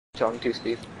talking to,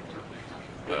 Steve?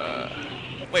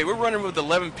 Wait, we're running with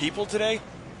 11 people today?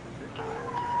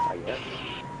 I guess.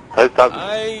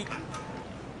 I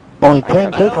Only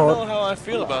 10 so don't far. know how I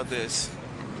feel about this.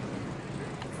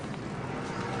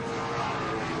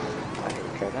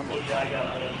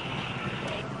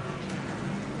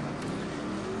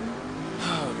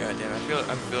 Oh goddamn! I feel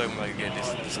like I'm gonna get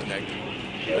disconnected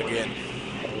again.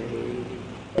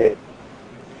 Hey,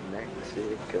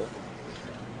 Mexico.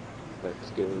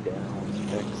 Let's go down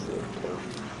Mexico.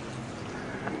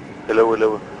 Hello,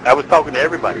 hello. I was talking to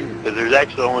everybody because there's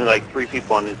actually only like 3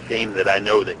 people on this team that I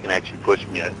know that can actually push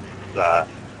me. I'm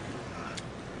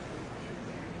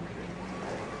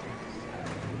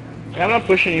not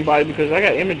pushing anybody because I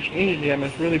got engine jam.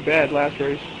 It's really bad last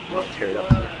race. Tear it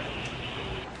up.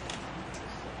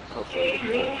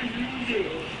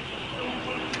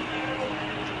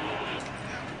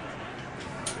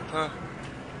 Huh?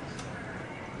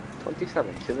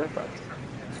 27, 2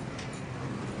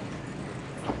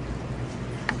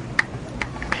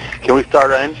 Can we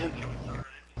start our engine?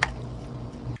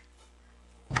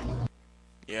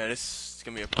 Yeah, this is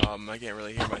gonna be a problem. I can't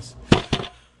really hear myself.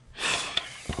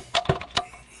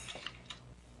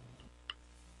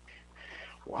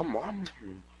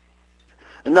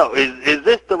 No, is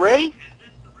this the race?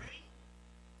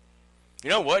 You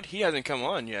know what? He hasn't come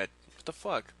on yet. What the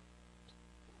fuck?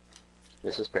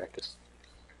 This is practice.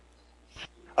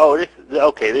 Oh, this is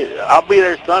okay. I'll be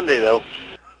there Sunday though.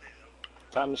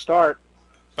 Time to start.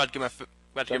 About to get my fish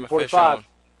 7:45. on.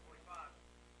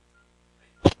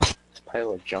 This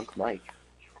pile of junk Mike.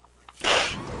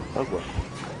 Oh boy.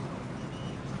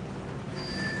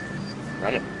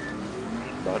 Run it.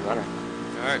 Go and run it.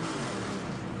 Alright.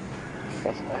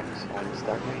 Press X on the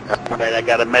start line. Alright, I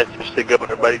got a message to go.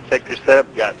 Everybody check your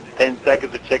setup. Got 10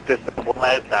 seconds to check this up one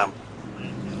last time. I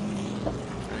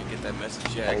didn't get that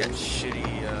message yet. I got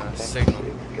shitty signal.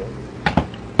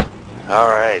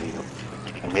 Alright.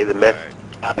 I made the message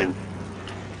happen.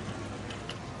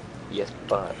 Yes,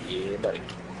 but yeah, buddy.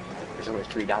 There's only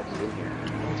 3 doggies in here.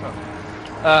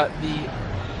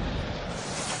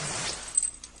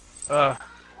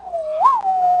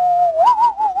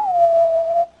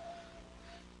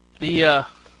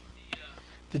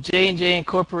 The J&J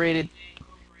Incorporated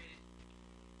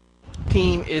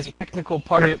team is a technical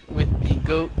partnership with the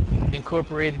GOAT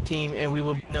Incorporated team, and we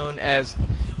will be known as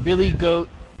Billy Goat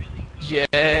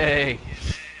J.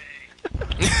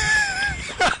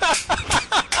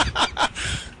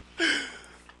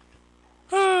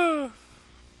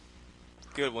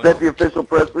 Good one. Is that the official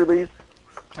press release?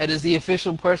 That is the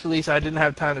official press release. I didn't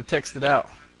have time to text it out.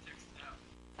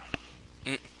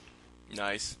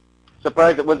 Nice.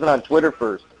 Surprised it wasn't on Twitter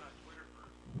first.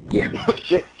 Yeah.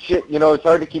 shit, you know, it's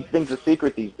hard to keep things a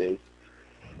secret these days.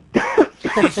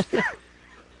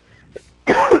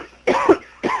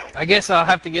 I guess I'll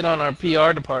have to get on our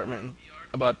PR department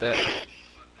about that.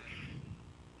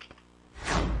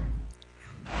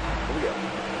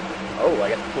 Oh, I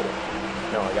got the pool.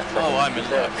 No, I got second. Oh, I'm in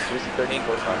luck. Here's the 13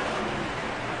 horsepower.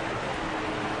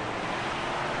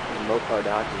 Mopar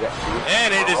Dodge, you got 2.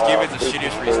 And it just gave it the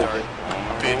shittiest restart.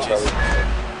 Bitches.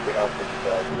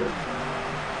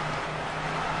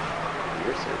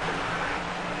 You're surfing.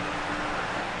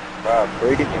 Wow,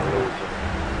 crazy.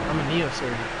 I'm a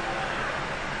neosurgeon.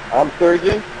 I'm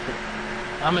surgeon.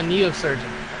 I'm a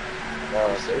neosurgeon.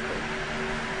 You're surfing.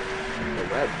 The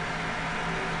web.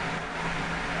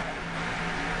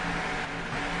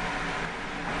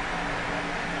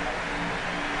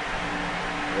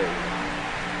 There you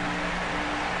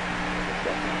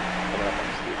go. Coming up on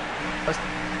the street. That's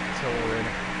so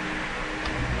already.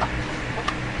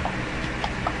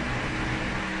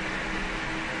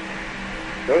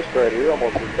 Ghost Rider, you're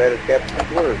almost as bad as Captain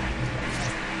Swerve.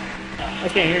 I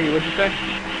can't hear you. What'd you say?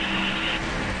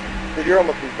 Said you're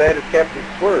almost as bad as Captain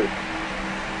Swerve.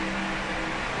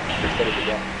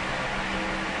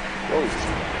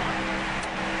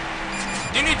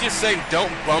 Didn't you just say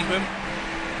don't bump him?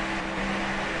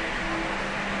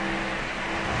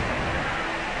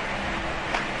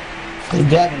 Hey,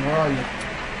 Gavin, where are you?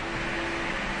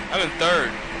 I'm in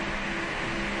third.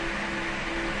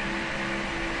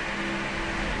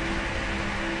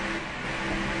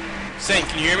 Saint,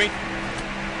 can you hear me?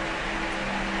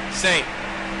 Saint.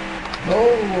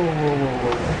 Oh.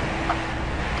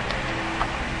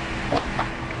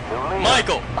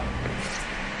 Michael.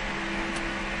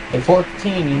 Hey,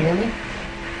 14, you hear me?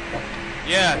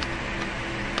 Yeah.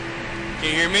 Can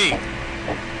you hear me?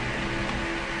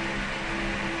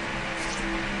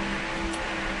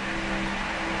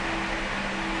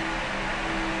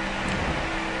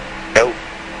 No.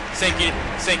 Saint, can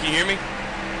you hear me?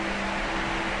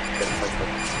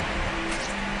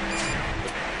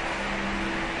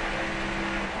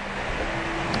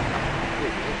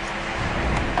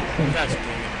 That's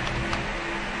dang it.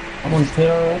 I'm on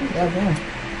tail already? Yeah, damn.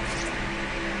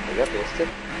 I got listed.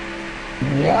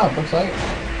 Yeah, looks like it.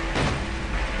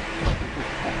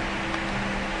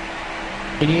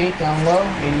 88 down low,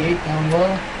 88 down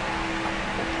low.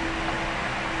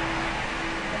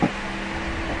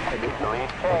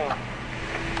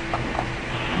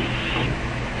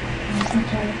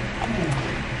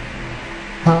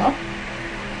 Huh?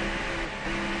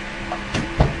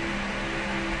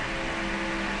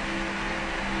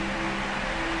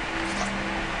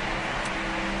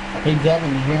 Hey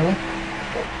Devin, you hear me?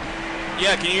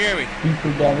 Yeah, can you hear me?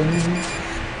 Super Devin.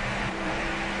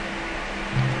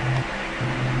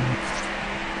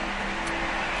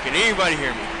 Can anybody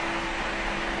hear me?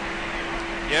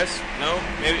 Yes? No?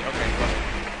 Maybe? Okay,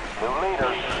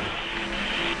 well.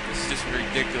 This is just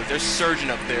ridiculous. They're surging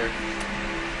up there.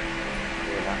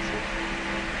 You're not safe.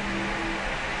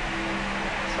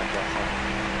 It's like that.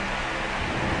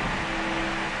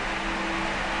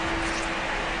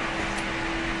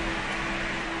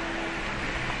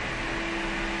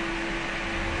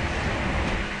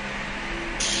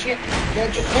 Shit,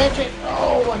 catch it, catch it!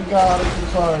 Oh my god, this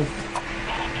is hard.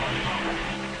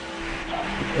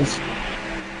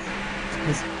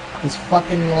 This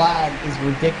fucking lag is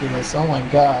ridiculous, oh my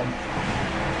god.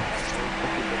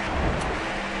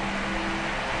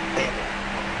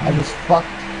 I just fucked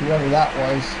whoever that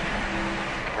was.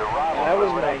 That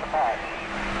was me.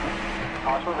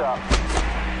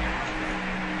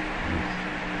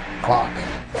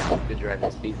 Fuck. Good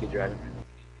driving, Speed. Good driving.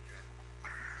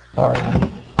 Alright.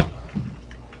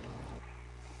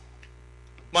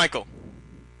 Michael.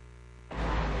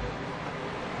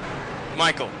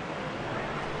 Michael.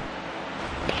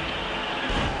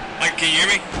 Mike, can you hear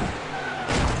me?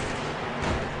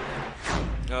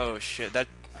 Oh shit, that...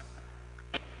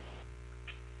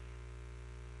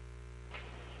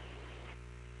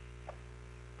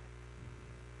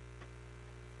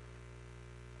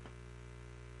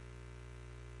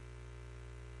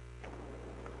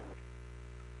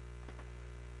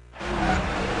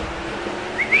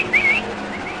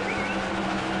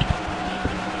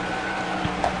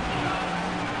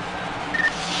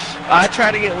 I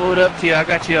tried to get loaded up to you. I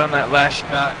got you on that last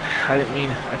shot. I didn't mean.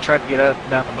 I tried to get up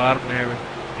down the bottom there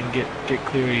and get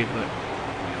clear of you, but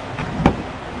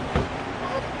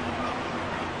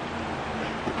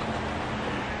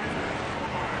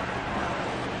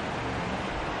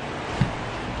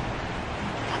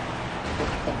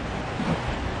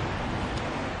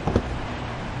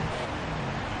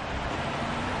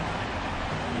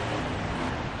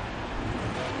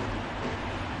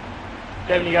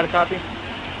Devin, you got a copy?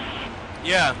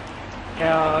 Yeah.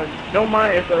 Don't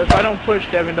mind if I don't push,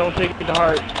 Devin. Don't take it to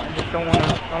heart. I just don't want to.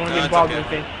 I don't want to get involved in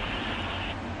anything.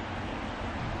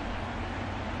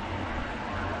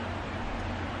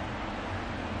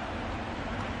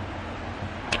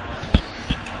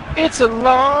 it's a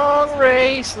long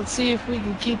race. Let's see if we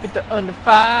can keep it to under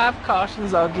 5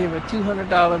 cautions. I'll give a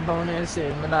 $200 bonus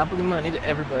and Monopoly money to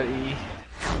everybody.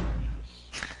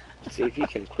 See if you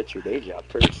can quit your day job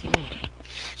first.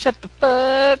 Shut the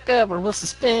fuck up or we'll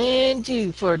suspend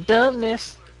you for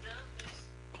dumbness.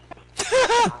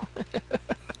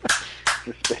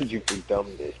 Suspend you for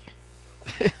dumbness.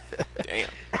 Damn.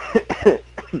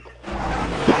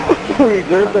 We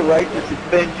reserve the right to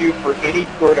suspend you for any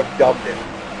sort of dumbness.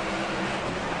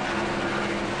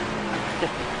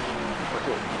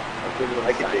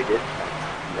 I can dig it.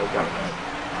 No doubt.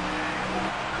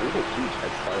 It was a huge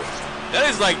head start. That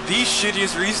is like the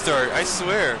shittiest restart, I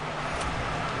swear.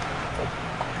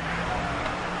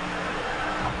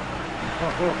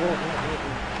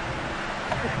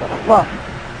 Fuck.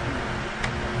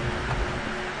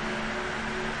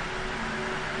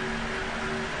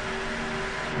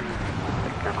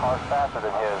 Your car's faster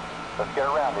than his. Let's get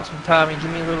around it. So Tommy, give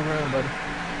me a little room, buddy.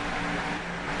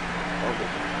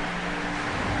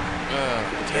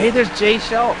 Hey, there's Jay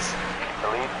Schultz. The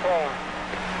lead came.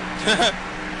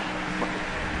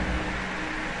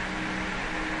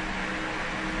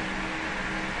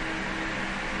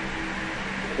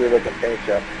 We look at paint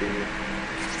shop, Steve.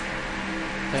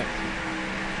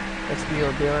 That's the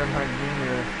old Dale Earnhardt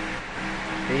Jr.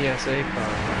 ASA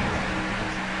car.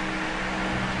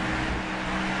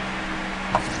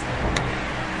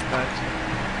 Gotcha.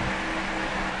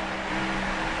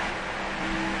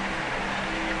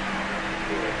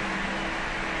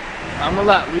 I'm a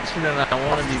lot looser than I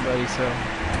want to be, buddy, so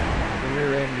the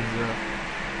rear end is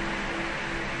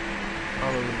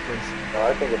all over the place. No,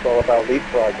 I think it's all about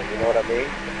leapfrogging, you know what I mean?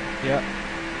 Yeah.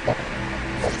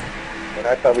 And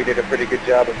I thought we did a pretty good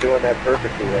job of doing that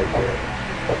perfectly right there.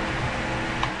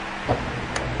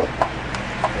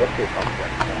 okay, I'm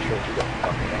not sure what you guys are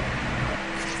talking about.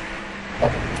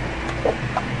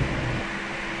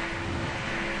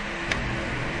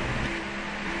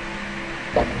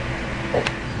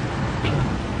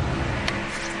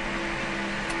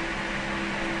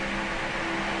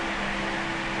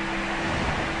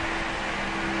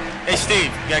 Hey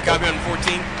Steve, you got a copy on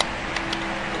 14?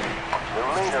 New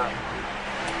leader.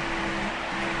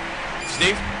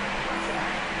 Steve?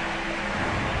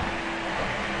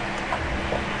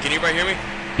 Can anybody hear me?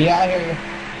 Yeah, I hear you.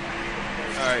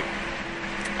 Alright.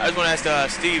 I just want to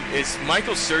ask Steve, is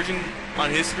Michael surging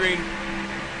on his screen?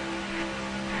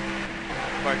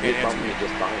 Mark He's can't answer bumping me. me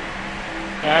just fine.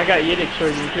 Yeah, I got Yiddish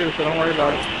surgery too, so don't worry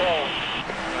about it. Shit.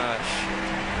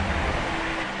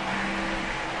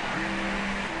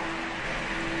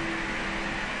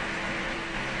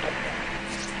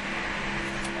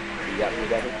 You got me,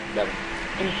 Devin? Devin.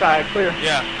 Inside, clear.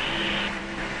 Yeah.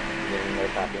 You getting another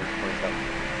copy on 27.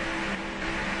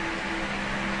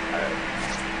 Alright.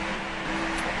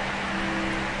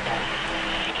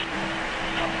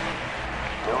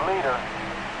 New leader.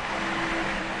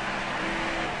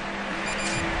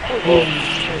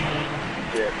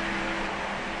 Shit.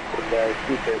 Good guys,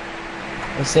 keep it.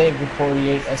 I saved you,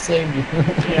 48. I saved you.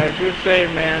 Yeah, good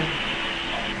save, man.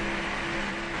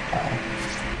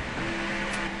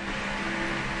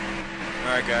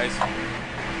 Alright guys.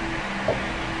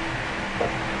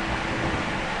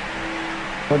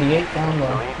 48 down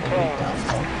low. 48 down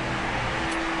low.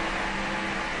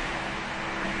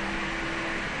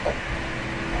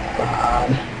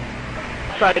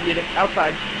 Outside, Yiddish.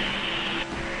 Outside.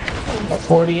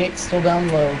 48 still down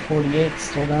low. 48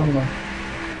 still down low.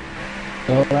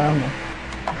 Go around me.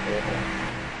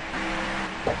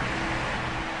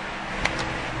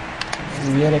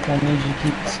 Yiddick, I need you to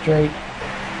keep it straight.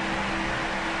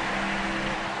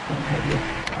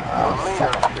 Oh,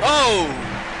 fuck. Oh!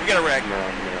 We got a wreck. No.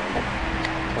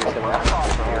 27 out.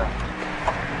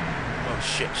 Oh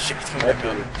shit, it's coming back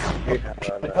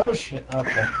up. Oh shit,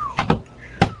 okay.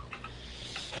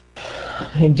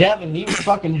 Hey, Devin, he was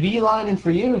fucking V-lining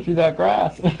for you through that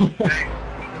grass. I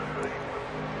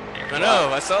know,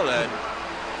 I saw that.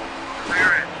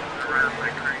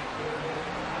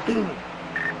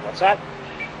 What's that?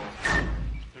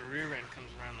 The rear end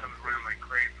comes around like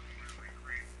crazy.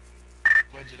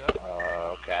 Wedge it up.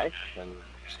 Okay. Then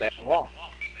stay on the wall.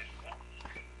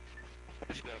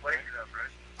 Wedge it up, right?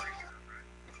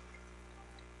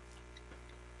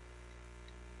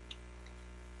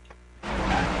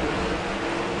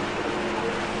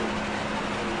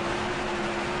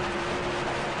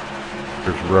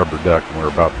 There's a rubber duck and we're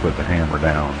about to put the hammer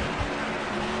down.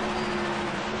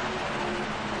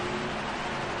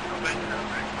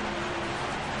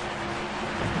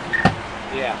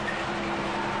 Yeah.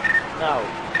 No,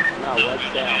 wedge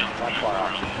down. That far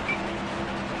off.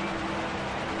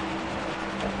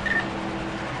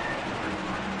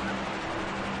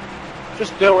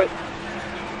 Just do it.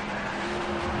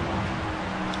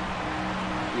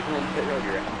 You can hit road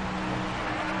you're at.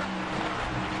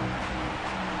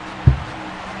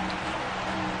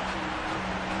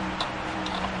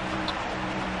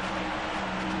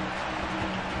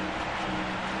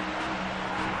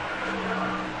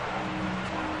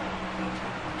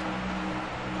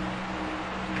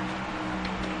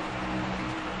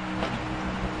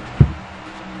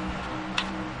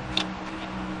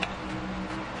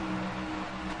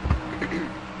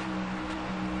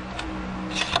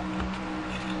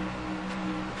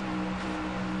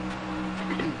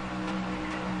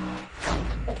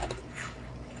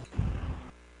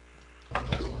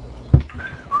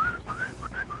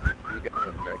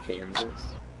 Kansas.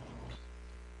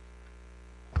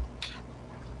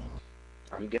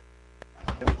 I'm going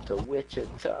to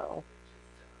Wichita.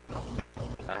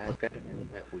 I've got to know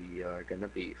that we are gonna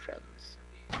be friends.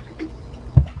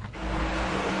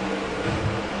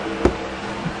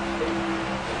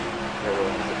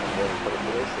 Everyone's going to put a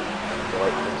voice and the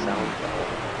light sound.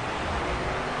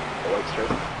 The light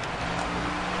straight.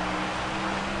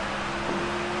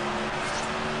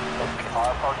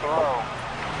 Car parking low.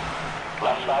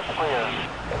 Left side clear.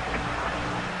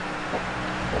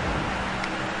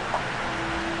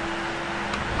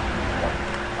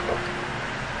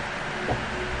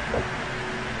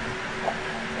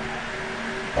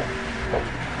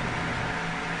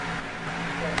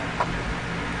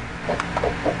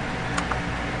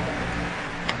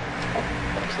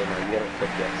 Actually, no, you gotta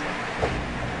click that.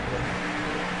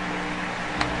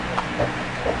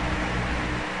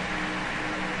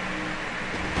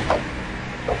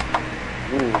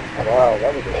 Wow,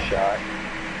 that was a shot.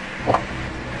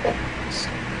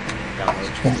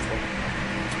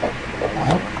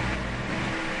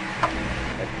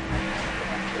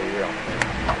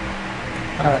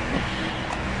 Alright.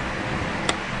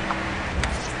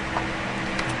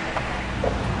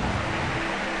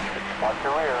 Watch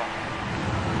your rear.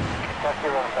 Check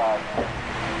your inside.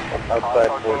 Outside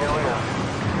Watch your rear.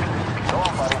 Go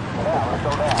on, buddy. Yeah, let's go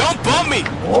down. Don't bump me!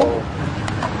 Whoa.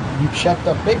 You checked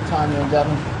up big time there,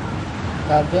 Devin.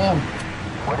 God damn.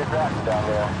 What is that down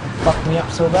there? Fucked me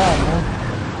up so bad, man.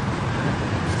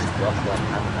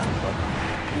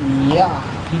 Yeah,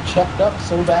 he checked up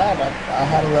so bad, I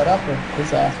had to let up or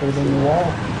his ass would have been in the wall.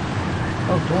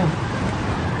 Oh, damn.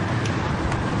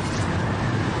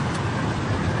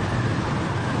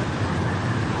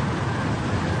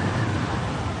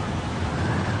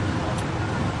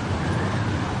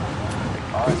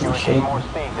 Alright, you're getting more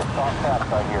speed. Just talk fast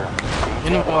right here.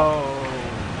 In the wall.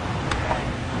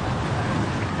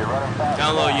 You're running fast.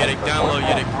 Down low, Yiddick, down low,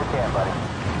 Yiddick. You can, buddy.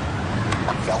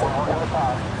 Got one more to the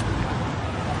top.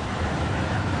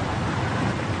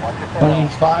 Watch your tail.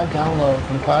 25 down low,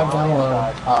 25 down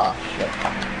low. Ah, shit.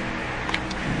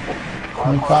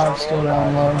 25 still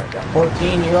down low.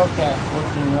 14, you're okay.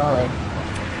 14, you're alright.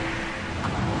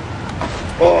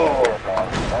 Oh!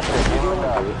 That's it. Give it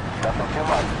enough. Nothing too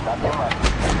much. Not too much.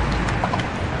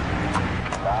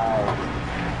 Nice.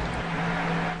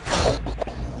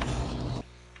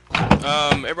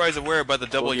 Everybody's aware about the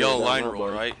double yellow line rule,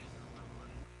 right?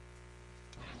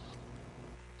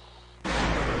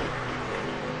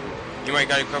 You might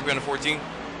got your copy on the 14?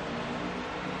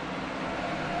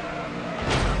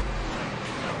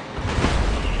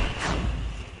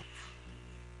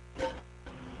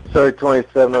 Sorry,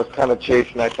 27. I was kind of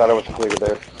chasing. I thought I was clear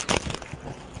there.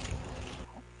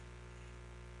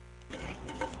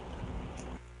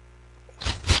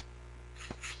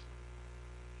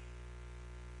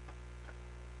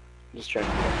 Just trying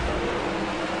to get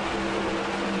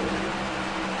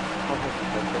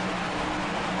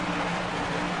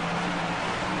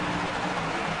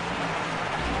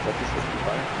What is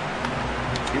 55?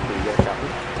 People, you got a copy?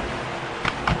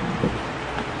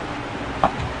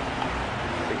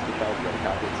 65, you got a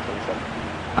copy, it's 27.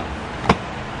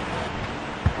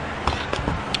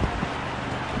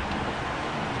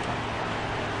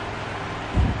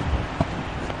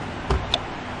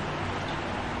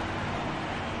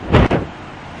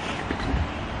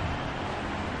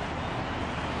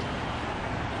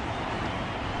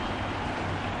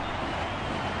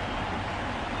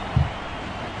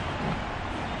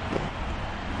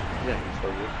 Yeah, it's so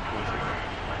good.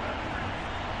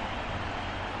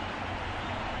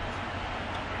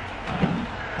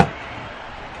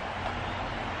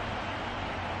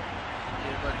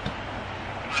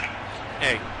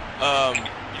 Hey,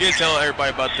 you did tell everybody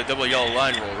about the double yellow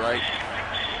line rule, right?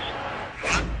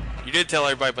 You did tell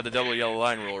everybody about the double yellow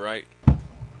line rule, right? We're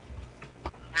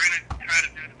gonna try to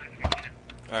do it the best we can.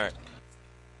 Alright.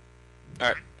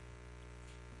 Alright.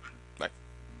 Bye.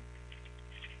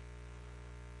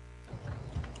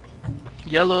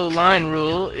 Yellow line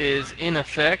rule is in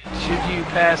effect. Should you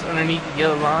pass underneath the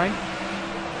yellow line,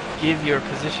 give your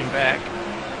position back.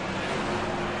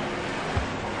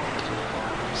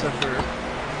 Except for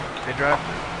they drive.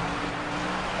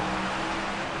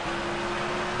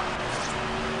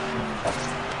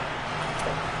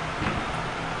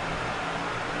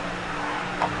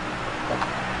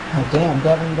 Oh, damn,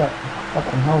 Devin, you got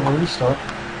fucking hell of a restart.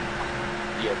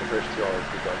 Yeah, the first two always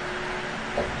go.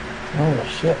 Holy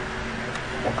shit.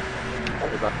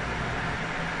 Goodbye.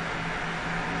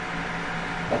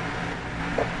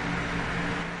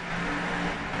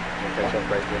 We'll catch up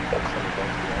right there. That's some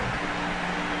points to that.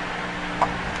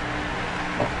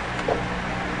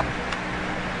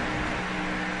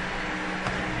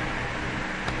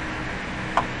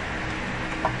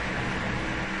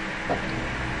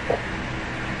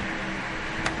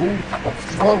 Ooh,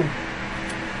 whoa.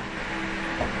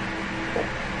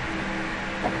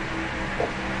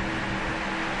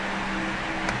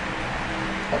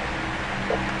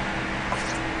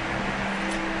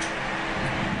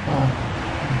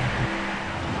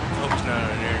 Hope it's not on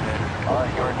the internet.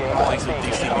 Alright, you're At least with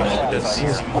DC music doesn't see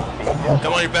you.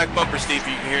 Come on your back bumper, Steve,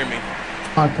 you can hear me.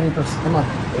 Come on, Creepers, come on.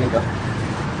 There you go.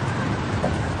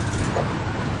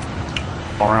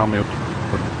 All around me.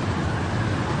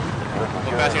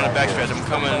 I'm passing on the backstretch. I'm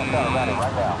coming.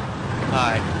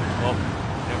 Hi. Well,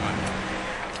 never mind.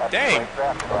 Dang.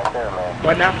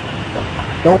 What now?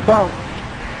 Don't bump.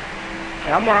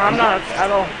 I'm not,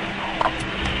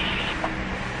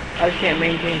 I just can't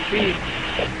maintain speed.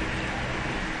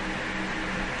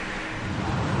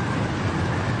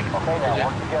 Okay, now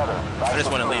work together. I just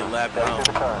want to lead a lap now.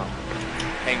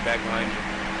 Hang back behind you.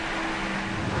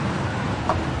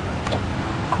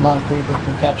 Come on, Creeper,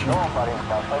 can catch Go you. on, buddy.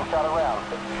 Now take shot around.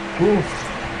 Oof.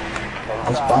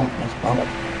 Let's bump. Let's bump.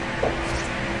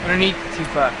 Underneath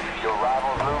 2-5. Your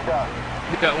rivals moved up.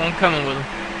 We got one coming with him.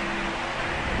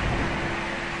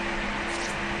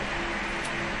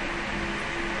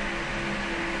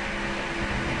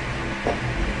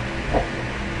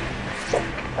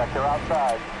 Check your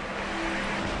outside.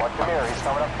 Watch your mirror, he's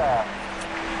coming up fast.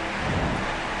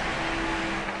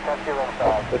 Check your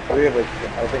inside. The three of us,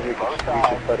 I think we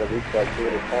should put at least like 2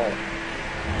 at a time.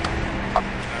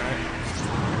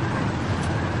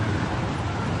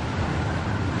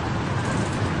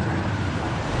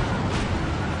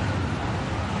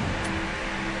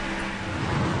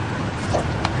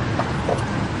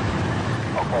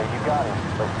 Okay, you got it.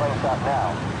 Let's place that now.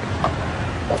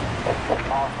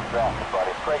 Awesome draft,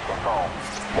 buddy. Great control.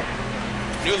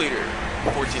 New leader,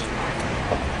 14.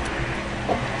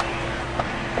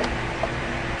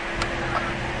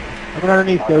 Coming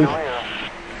underneath those.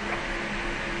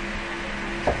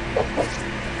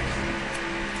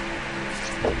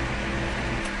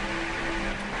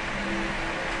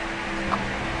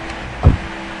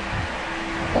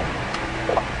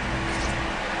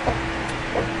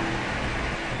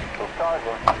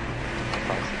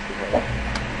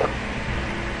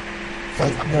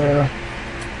 Right there.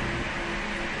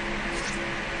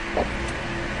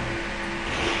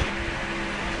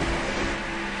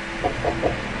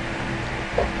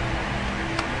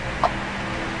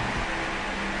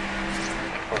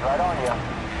 He's right on you.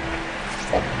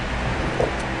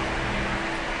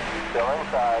 Still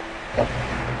inside.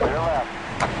 Clear left.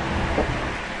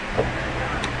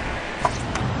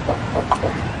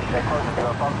 Stay close to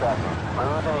your pump tracking.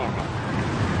 Smooth and easy.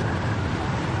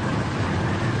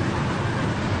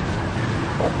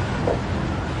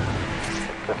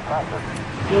 Good practice.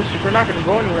 Listen, we're not going to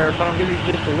go anywhere if I don't give you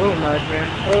just a little nudge, man.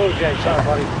 Oh, Jay, sorry,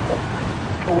 buddy.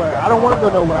 Nowhere. I don't want to go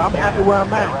nowhere. I'm happy where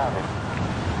I'm at.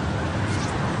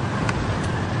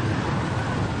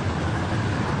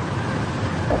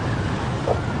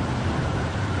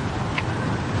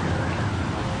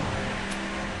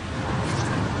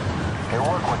 Good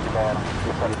work with you, man.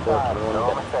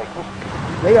 No mistake.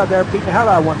 They out there beating the hell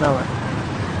out of one another.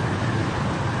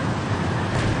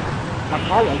 My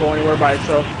car won't go anywhere by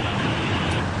itself.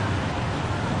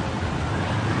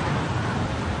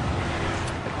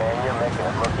 And you're making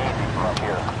it look easy from up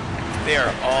here. They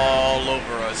are all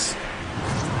over us.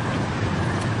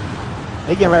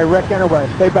 They getting ready to wreck anyway.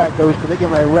 Stay back, those, because they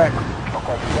getting ready to wreck.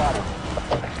 Okay, you got it.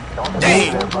 Don't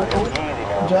Dang! there, buddy. Easy,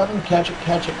 man. Jevin, catch it.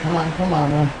 Come on,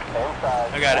 man.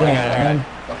 Inside. I got it, I got it, I got it.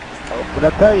 But I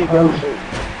tell you, goes.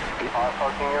 Car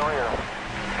approaching your rear.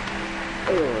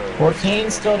 14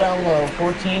 still down low.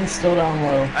 14 still down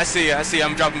low. I see you,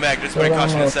 I'm dropping back. Just Still wait, down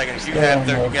caution in low. a second. You Still have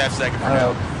down low. you have a second for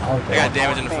now. I got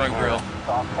damage in the front grill.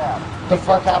 Soft tap. What the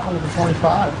fuck happened to the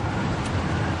 25?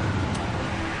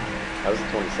 That was a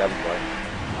 27, boy.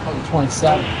 Oh, the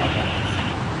 27. Okay.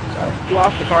 You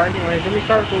lost the car anyway. Didn't we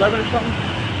start with 11 or something?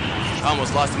 I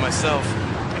almost lost it myself.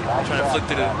 I'm trying to flick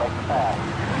through the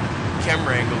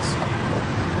camera angles.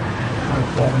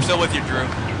 I'm still with you, Drew.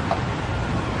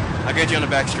 I'll get you on the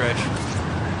back stretch.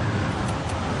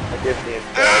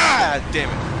 Ah, damn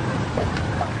it.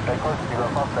 Stay close to your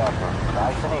pump faster.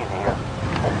 Nice and easy here.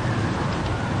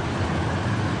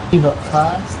 Steve up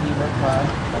 5.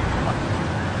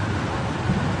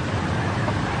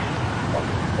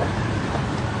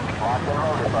 Lock and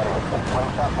loaded, buddy.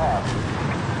 Swing shot pass.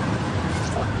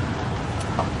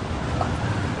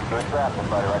 Good drafting,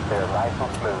 buddy, right there. Nice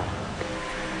and smooth.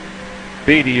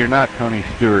 Beatty, you're not Tony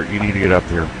Stewart. You need to get up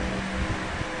here.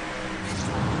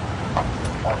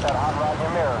 Watch that hot rod in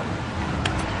your mirror.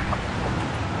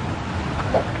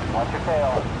 Watch your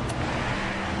tail.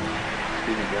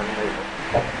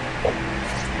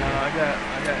 No, I got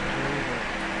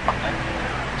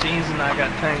Jeans and I got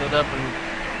tangled up and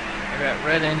I got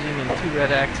red engine and 2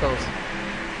 red axles.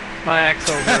 My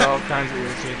axles are all kinds of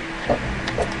irritated.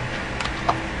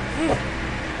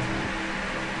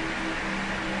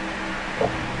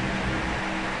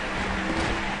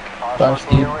 Sorry,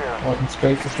 Steve. Wasn't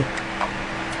straight for sure.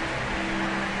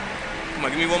 Come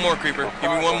on, give me one more, creeper.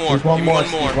 Give me one more. There's one Give me more,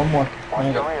 one more. Steve, one more.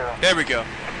 Watch your rear. There we go.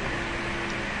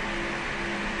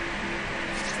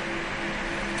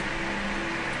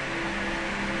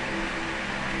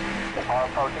 Car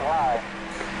approaching high.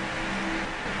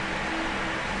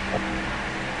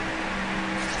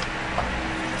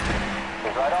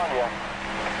 He's right on you.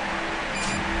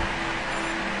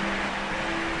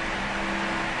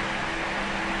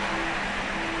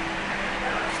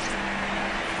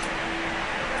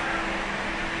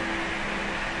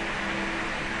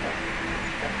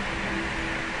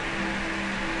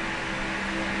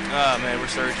 Ah, man, we're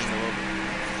surging a little bit.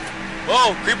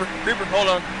 Oh, creeper, hold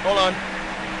on.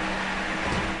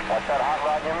 Watch that hot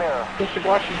rod in your mirror. Mr.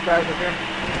 Watch these guys up here.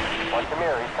 Watch the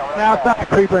mirror, he's coming up Outside, fast.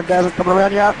 Creeper and Devin coming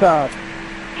around the outside.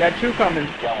 Got two coming.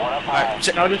 Got one up high.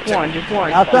 Alright, No, just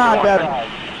one. Outside, Devin.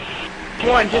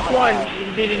 Just one. He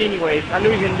did it anyways. I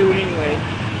knew he was gonna do it anyway.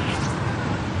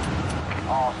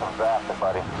 Awesome bastard,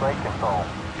 buddy. Great control.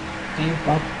 Steve,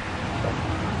 bump.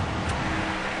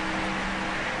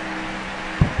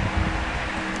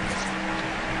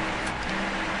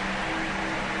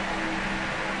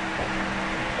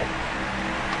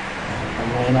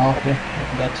 I'm laying off here.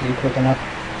 Got to you quick enough.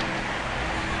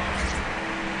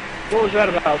 What was that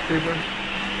about, Creeper?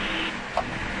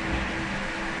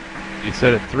 You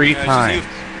said it 3 Yeah, times.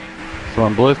 So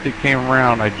when Ballistic came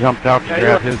around, I jumped out to Yeah,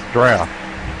 grab you're- his draft.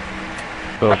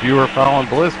 So if you were following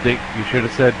Ballistic, you should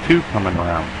have said 2 coming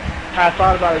around. I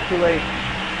thought about it too late.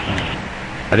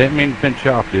 I didn't mean to pinch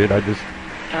you off, dude. I just,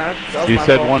 That was you my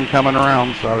said fault. 1 coming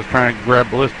around, so I was trying to grab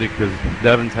Ballistic because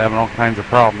Devin's having all kinds of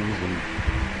problems, and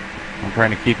I'm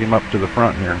trying to keep him up to the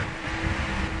front here.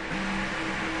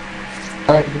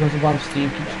 Alright, here goes the bump,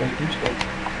 Steve. Keep straight.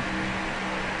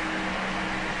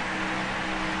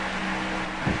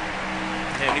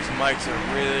 Damn, these mics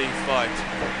are really fucked.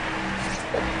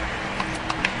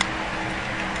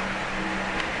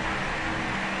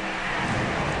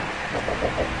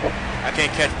 I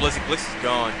can't catch Blissy. Blissy's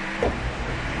gone.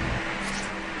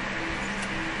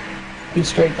 Keep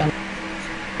straight down.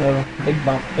 So, big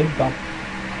bump.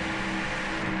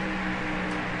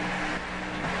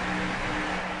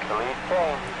 The lead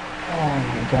changed. Oh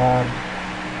my god.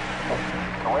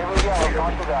 Away we go.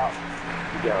 Launch it out.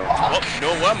 Oh, you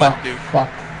know what I'm about to do? Fuck.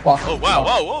 Oh, wow,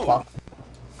 whoa.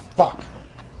 Fuck.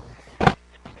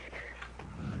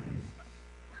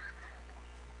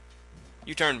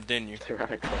 You turned, didn't you?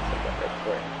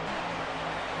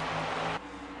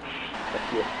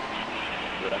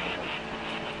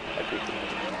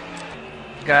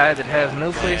 Guy that has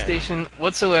no PlayStation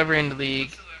whatsoever in the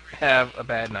league, have a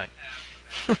bad night.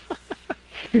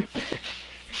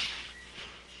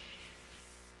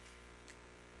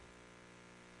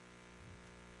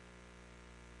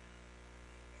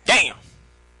 Damn!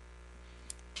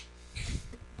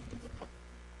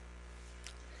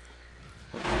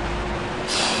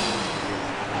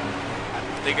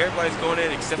 I think everybody's going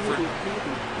in except for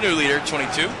new leader,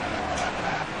 22.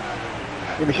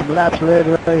 Give me some laps led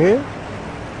right here.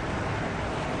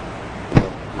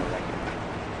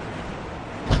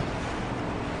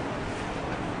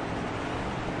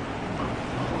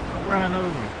 Run over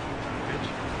me, bitch.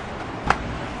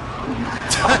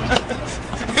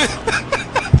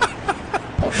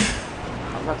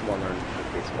 I'm not the one learning to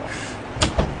play baseball.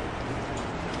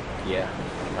 Yeah,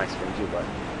 my swing too, but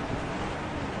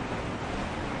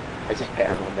I just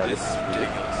passed one down. This is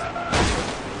ridiculous.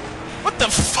 What the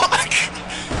fuck?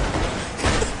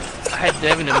 I had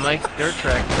Devin and Mike dirt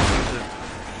track.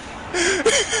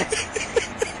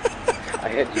 I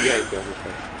had you guys go this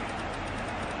thing.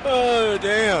 Oh,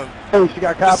 damn. Hey, she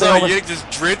got I copy saw over. you just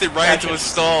drifted right into a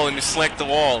stall and just slacked the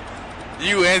wall.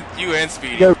 You and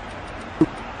Speedy. Go.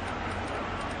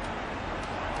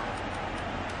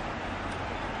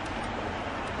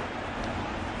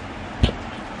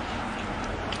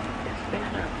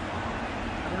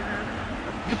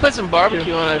 You can put some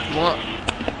barbecue on it if you want.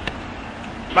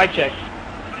 Mic check.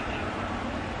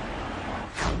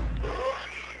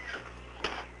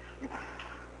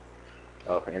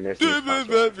 Oh, and there's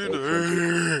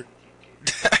the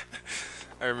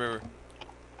I remember.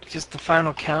 Just the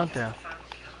final countdown.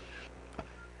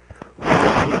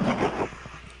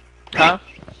 Huh?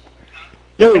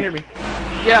 Yo, Can you hear me?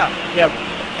 Yeah. Yep.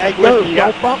 hey, Listen, yo, you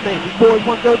got- don't bump me. If you boys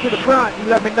want to go to the front, you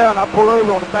let me know and I'll pull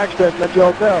over on the backstretch and let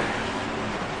y'all go.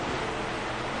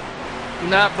 Do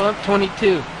not bump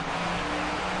 22.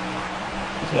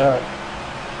 Alright.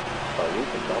 Oh, you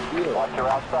can bump you. Watch your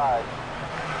outside.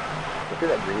 Look at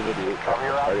that green idiot. Cover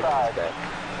your outside.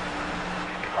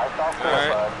 Lights off full,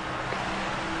 Alright. bud.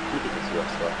 You can see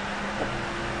what's up.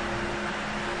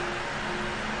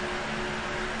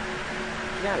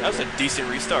 That was a decent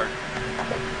restart.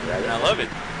 Right? And I love it.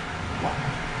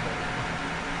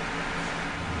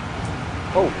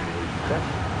 Holy crap.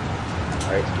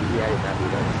 Alright, Speedy, I did not do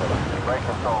that. Hold on. Brake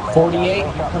control, man. 48,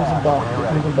 here comes a bump. Here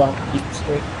comes a bump. Keep it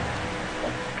straight.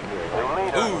 New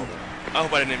leader. Ooh. I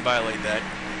hope I didn't violate that.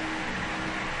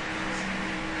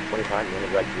 25, you're in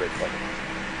the red button.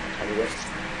 Anyway.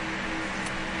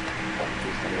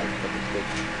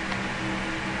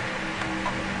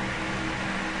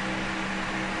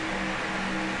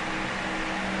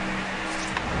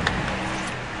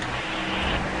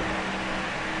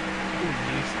 Ooh,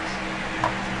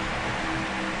 Jesus.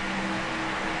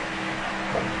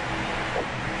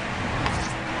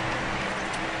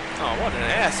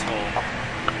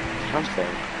 I'm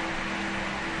saying.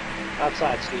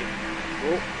 Outside, Steve.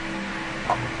 Cool.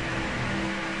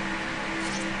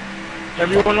 If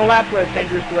you want a lap less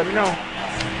dangerous, let me know.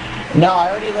 No, I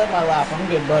already led my lap. I'm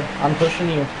good, bud. I'm pushing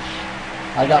you.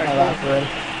 I got my lap ready.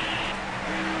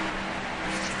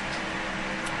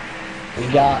 We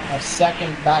got a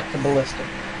second back to ballistic.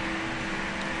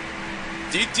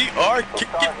 DTR, kick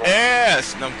your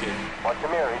ass! No, I'm kidding. Watch your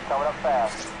mirror, he's coming up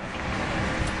fast.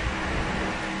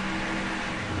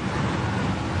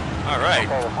 Alright,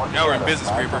 now we're in business,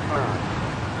 creeper.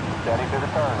 Steady through the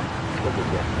turn.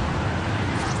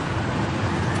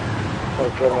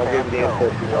 Okay, I'll give you the info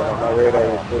if you want. On my radar,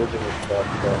 you're closing and stuff,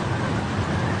 so.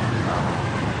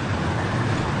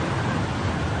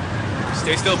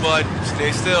 Stay still, bud.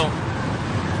 Stay still.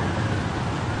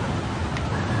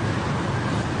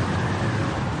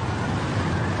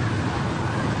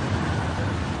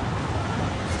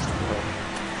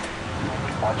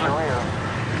 Watch your rear.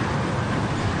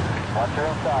 Watch your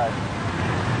inside.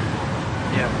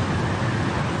 Yeah.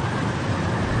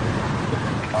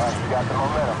 Alright, you got the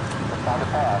momentum. It's time to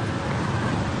pass.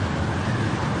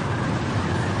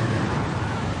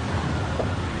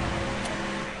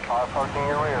 Car approaching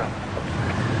your rear.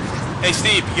 Hey,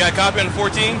 Steve, you got a copy on the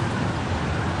 14?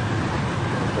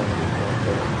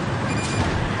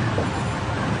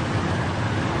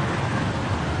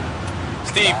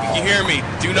 Steve, can you hear me?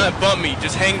 Do not bump me.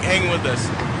 Just hang with us.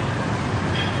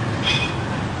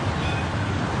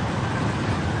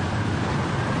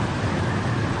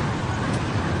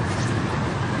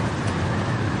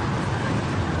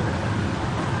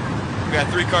 We got a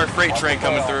 3-car freight train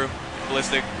coming through.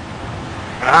 Ballistic.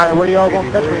 Alright, where y'all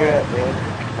gonna catch me at?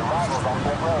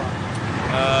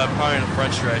 Probably in the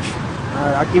front stretch.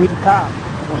 Alright, I'll give you the top.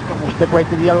 I'm gonna stick right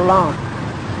to the yellow line.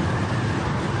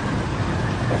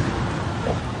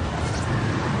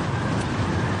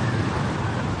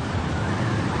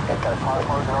 Got a car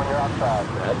closing on your outside.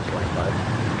 That's 25.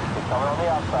 He's coming on the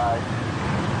outside.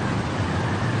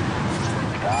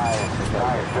 Nice.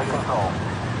 Good control.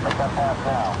 Make that pass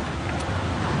now.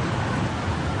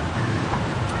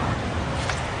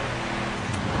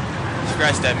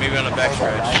 Scratch that, maybe on the back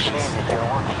stretch. Nice and easy. You're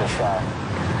gonna work with this guy.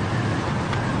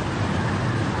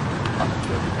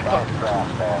 Nice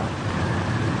draft, man.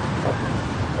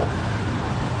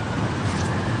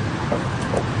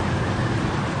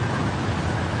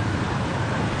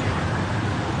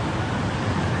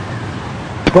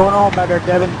 What's going on back there,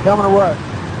 Devin? Coming or what?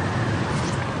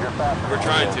 You're faster. We're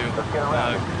trying to. Let's get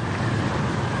around it.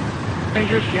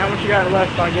 Dangerous, how much you got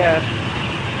left on gas?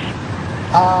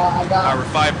 I got. We're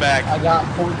 5 back. I got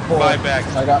 44. 5 back.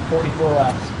 I got 44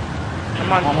 laps.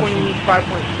 I'm on How much you-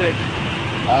 25.6.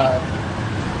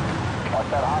 Watch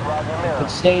that hot rod in your If mirror. it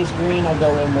stays green, I'll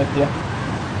go in with you.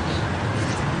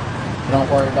 Don't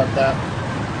worry about that.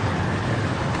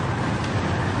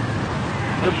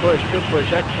 Good push,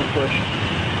 excellent push.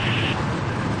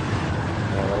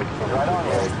 He's right on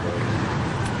you.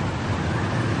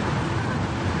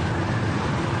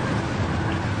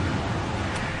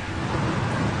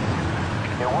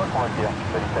 He'll work with you,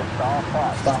 but he said stall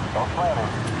fast. Stop. Don't slam him.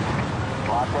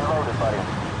 Locked and loaded, buddy.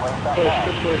 Swing shot Push, back.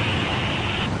 good push.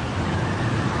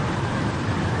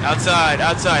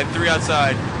 Outside, 3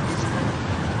 outside.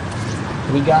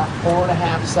 We got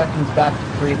 4.5 seconds back to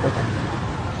creeper.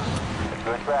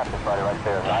 Good drafting, buddy, right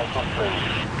there. Nice and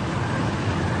smooth.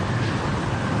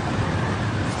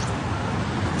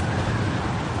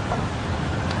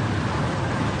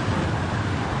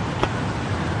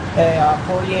 Hey,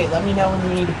 48, let me know when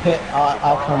you need to pit.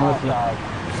 I'll come with you.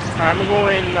 I'm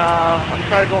going, I'm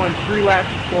trying to go in 3 laps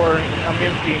before I'm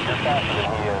empty. You're faster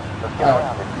than he is. Let's get Alright.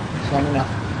 around him. Just let me know.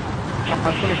 I'm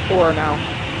 24 now.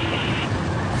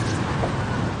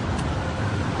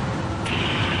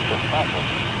 Good practice.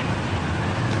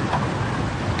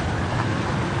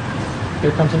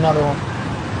 Here comes another one.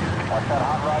 Watch that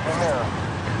hot rod in your mirror.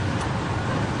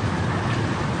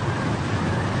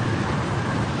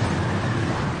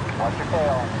 Watch your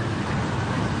tail.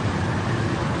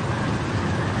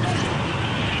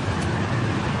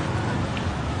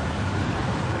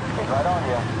 He's right on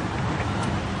you.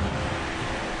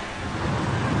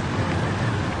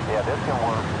 Yeah, this can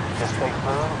work. Just stay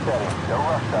smooth and steady. No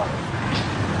rush stuff.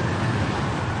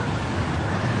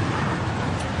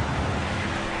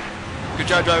 Good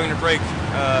job driving the brake,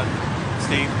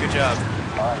 Steve. Good job.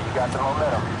 Alright, you got the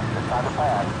momentum. It's time to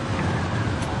pass.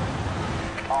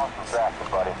 Awesome drafting,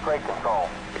 buddy. Great control.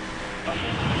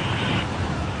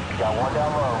 You got one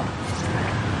down low.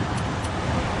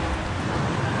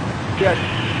 Good.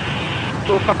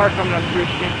 Full car coming on 3.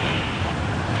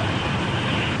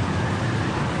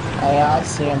 Yeah, I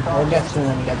see him. We'll get to him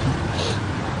when we get to him.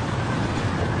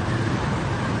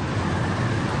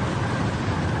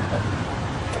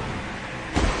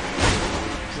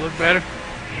 Does it look better?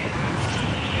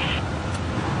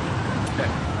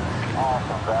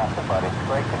 Awesome drafting, buddy.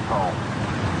 Great control.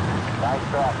 Nice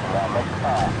drafting. Now make the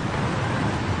pass.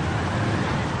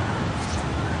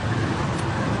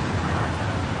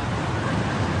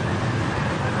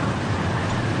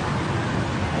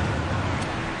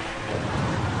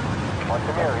 Watch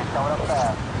the mirror. He's coming up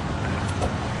fast.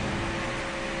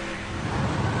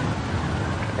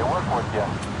 It worked with you.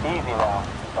 Easy now.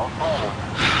 Don't slam him.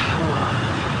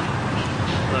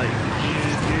 Like you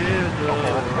did the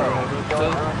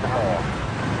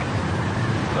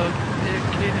fuck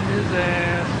kid in his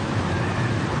ass.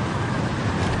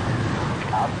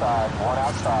 Outside, one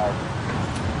outside.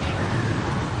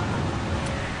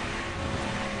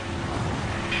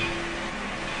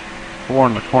 Four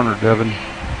in the corner, Devin.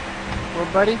 Well,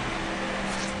 buddy?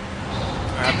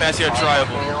 Alright, I pass you a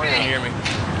triable. Can you hear me?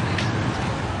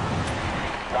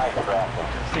 Nice drafting.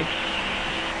 See?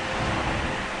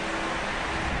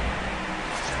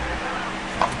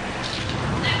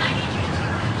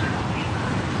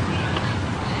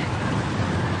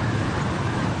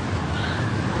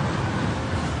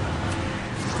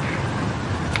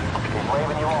 He's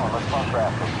waving you on. Let's pump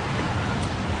draft him.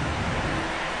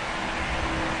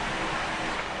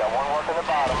 Got one working the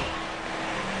bottom.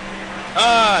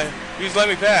 Ah! You just let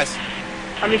me pass.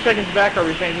 How many seconds back are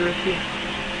we saying, Risky?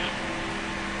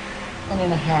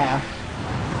 1.5.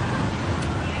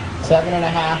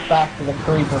 7.5 back to the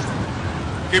creeper.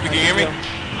 Creeper, can you hear me?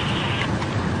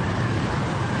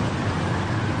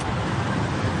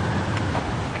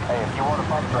 Hey, if you want a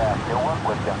pump draft, he'll work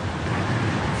with you.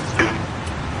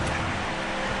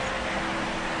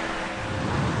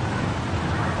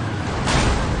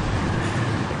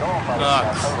 Oh,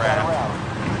 crap.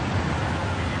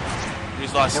 You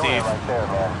just lost Doing Steve. it right there,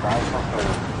 man. Nice and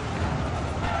smooth.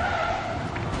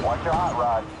 Watch your hot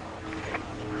rod.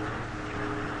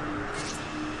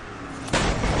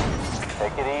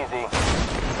 Take it easy.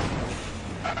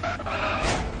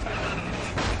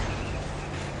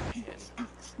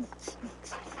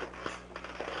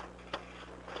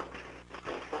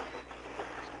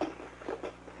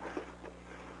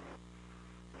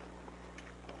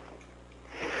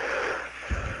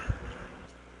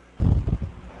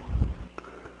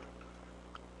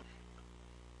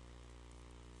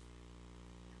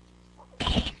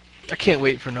 I can't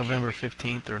wait for November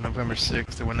 15th or November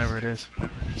 6th or whenever it is.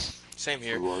 Same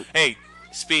here. Hey,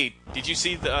 Speed, did you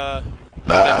see the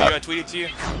that video I tweeted to you?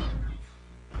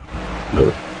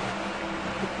 No.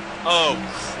 Oh,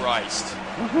 Christ.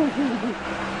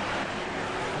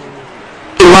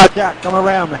 Watch out, come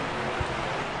around me.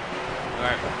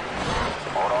 Alright.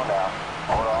 Hold on now.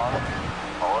 Hold on.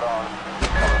 Hold on.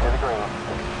 Coming to the green.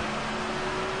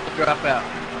 Drop out.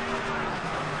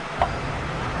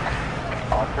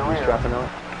 Off the rear. Dropping out.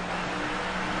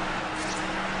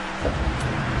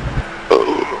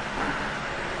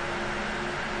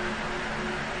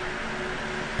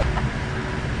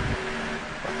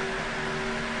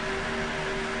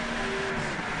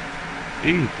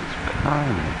 Jesus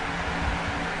Christ.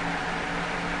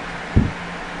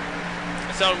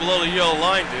 That's down below the yellow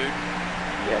line, dude.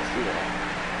 Yeah, I see that.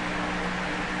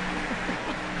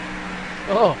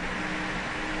 Oh.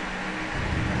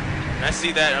 And I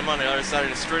see that I'm on the other side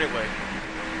of the straightaway.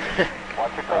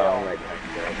 Watch your Oh tail. my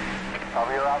God.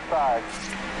 Cover your outside.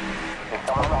 He's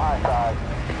coming on the high side.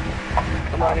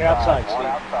 Come on, you're outside, One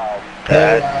Steve. outside.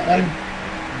 Hey, I'm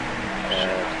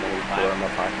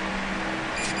up high.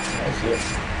 I see it.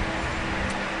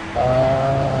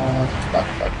 Fuck.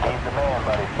 He's the man,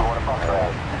 buddy. If you want to pump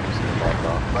draft.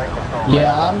 Brake control.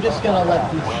 Yeah, I'm just gonna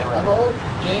let these. Oh,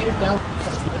 James,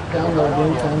 download,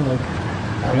 James, download.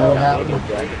 I know what happened.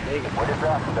 What is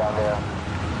drafting down there?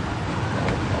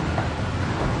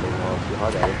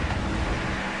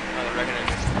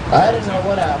 I didn't know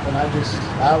what happened. I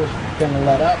was gonna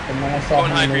let up, and then I saw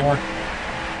Going high, him in the Creeper. wall.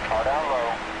 Car down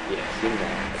low. Yeah, see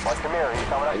that. Watch the mirror. He's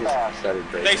coming I up just fast. started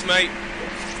breaking. Thanks, mate.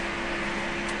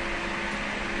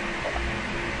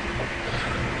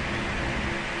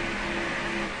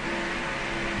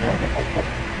 You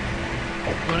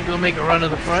wanna go make a run to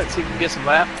the front so you can get some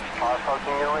lap? Car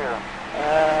approaching your rear.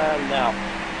 No.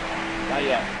 Not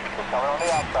yet. He's coming on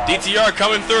the outside. DTR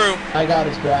coming through. I got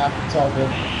his draft. It's all good.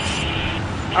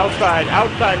 Outside,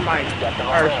 Mike.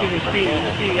 Or excuse me,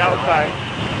 Speedy, outside.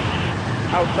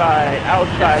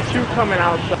 Outside. Two coming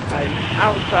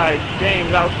outside.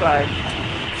 James, outside.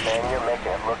 Man, you're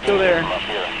making it look Still easy there. from up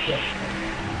here.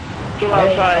 Still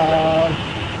outside.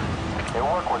 It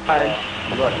worked with you, man.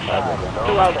 I'm going outside with you.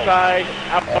 Two outside.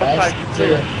 Outside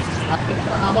clear.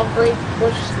 I'm afraid to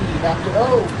push Steve after.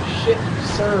 Oh shit! You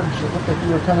surged. It looked like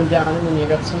you were coming down, and then you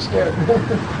got so scared.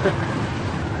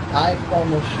 I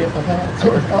almost shit my pants.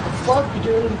 Oh fuck! You're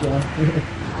doing it again.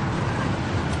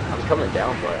 I'm coming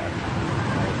down, but I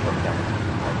ain't coming down.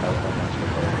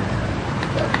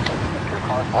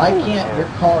 I can't. Your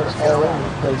car is all over the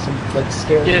place and like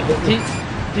scared. Yeah,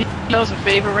 do you know a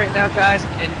favor right now, guys,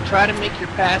 and try to make your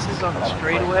passes on the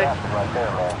straightaway.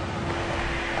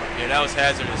 Yeah, that was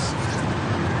hazardous.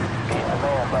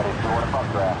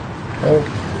 Oh.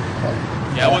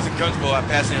 Yeah, I wasn't comfortable. I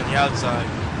passed it on the outside.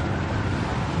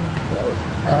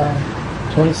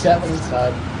 27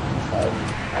 inside.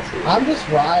 I'm just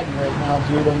riding right now,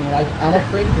 dude. I mean, I'm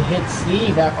afraid to hit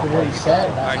Steve after what he said.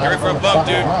 Alright, get ready for a bump,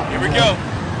 dude. Here we go.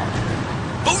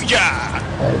 Booyah!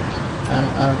 Like, I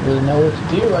don't really know what to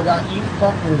do. I got you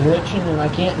fucking glitching and I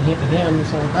can't hit him,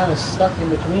 so I'm kind of stuck in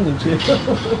between you two.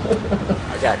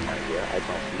 I got an idea. I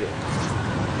don't feel.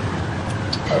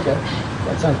 Okay,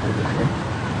 that sounds pretty good to me.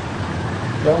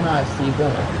 Go nice, Steve. Go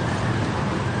nice.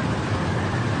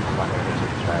 I'm not going to get you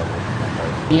to try with my car.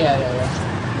 Yeah.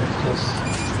 It's just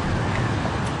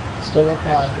still up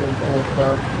high, 34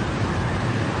 car.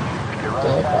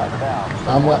 Still up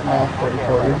high. I'm letting off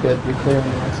 34. You're good. You're clearing the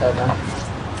outside now.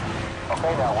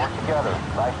 Okay, now work together.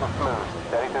 Nice and smooth.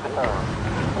 Steady through the turn.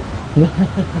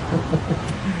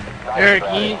 Eric,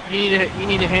 you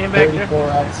need a hand back there? 34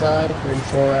 outside.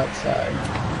 34 outside.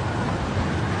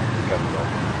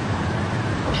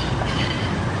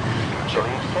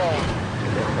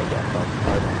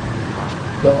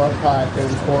 Still up high,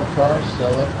 34 cars,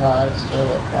 still up high, still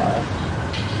up high.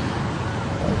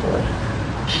 Oh boy.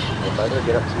 If I ever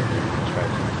get up to you, try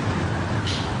to.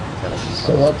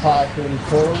 Still up high, 34,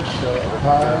 still up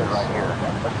high.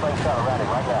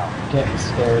 Getting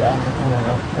scared, I don't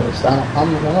know. I'm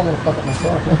gonna fuck up my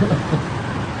car.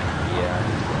 Yeah.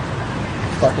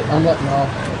 Fuck it, I'm letting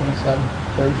off 27,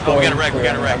 34. Oh, we got a wreck, we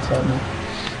got a wreck. Outside now.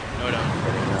 No, we don't.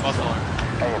 False alarm.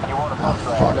 Hey, if you want to Oh,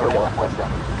 fuck.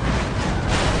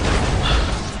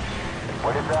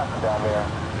 What is happening down there?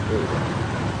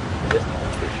 This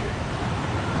time for sure.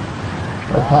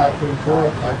 Up high, 34,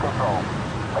 up high. Control.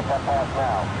 Make that pass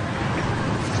now.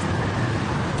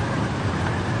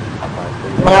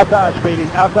 Outside, Speedy.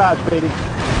 Outside, Speedy.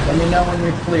 Let me know when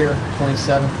you're clear,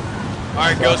 27.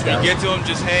 Alright, Ghost, when you get to him,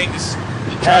 just hang, just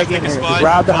try Tag to pick in a here. spot, Just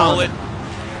ride the follow Honda. it.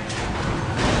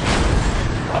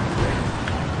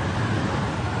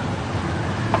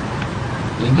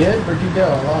 You good? Where'd you go? I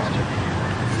lost you.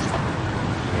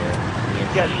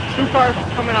 Yeah, two cars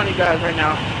coming on you guys right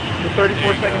now. The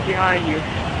 34 seconds behind you.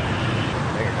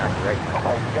 They're not right now.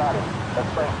 Okay, you got it. Let's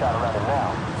frame shot around it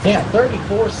now. Yeah,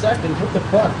 34 seconds. What the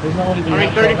fuck? There's no one even. I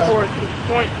mean, that far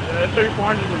 34 back.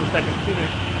 3400 of a second. Excuse me.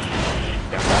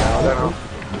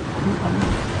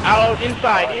 Out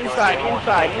inside.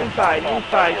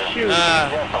 Shoot.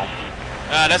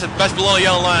 That's below the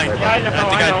yellow line. Yeah, I know.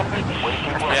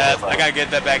 Yeah, I gotta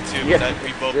get that back too, because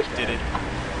we both did it.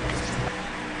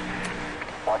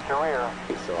 Watch your rear.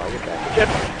 So I'll get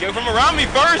back. Get from around me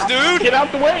first, dude! Get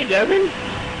out the way, Devin.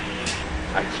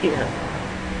 I can't.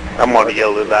 I'm on the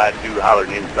yellow line, dude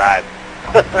hollering inside.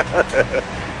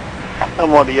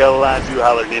 I'm on the yellow line, dude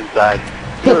hollering inside.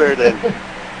 Go there then.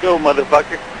 Go,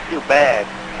 motherfucker. You're bad.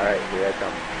 Alright, here I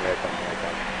come.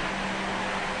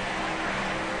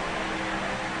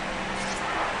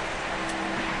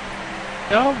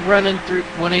 Y'all running through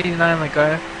 189 like I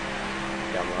am.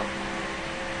 Yeah, I'm up.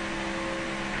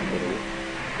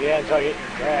 Yeah, until I get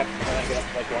your draft, and then I get up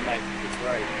to like 190.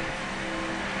 Right.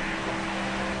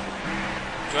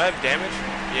 Do I have damage?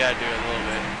 Yeah, I do, a little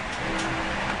bit.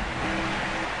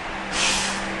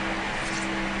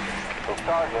 So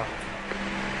Sergeant,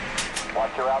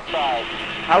 watch your outside.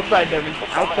 Outside, Devin.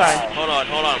 Outside. Hold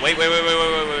on. Wait.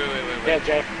 Yeah,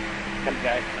 Jay. Come,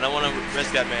 Jay. I don't want to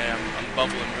risk that, man. I'm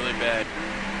bumbling really bad.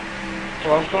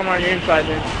 Well, I'm going on your inside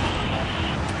then.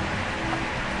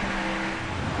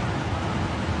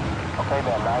 Okay,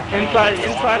 man, nice.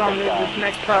 Inside on this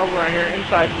next car right here.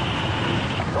 Inside.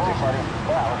 Go, buddy.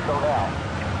 Yeah, let's go now.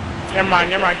 Never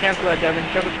mind. Cancel that, Devin.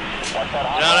 Watch that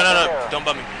high No. there. Don't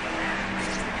bump me.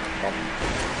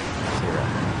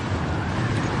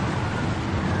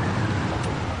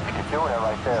 You're doing it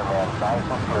right there, man. Nice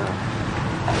and smooth.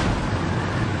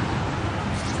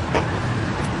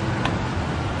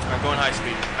 I'm going high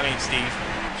speed. I mean, Steve.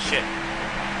 Shit.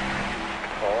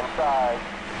 Inside.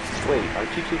 Wait,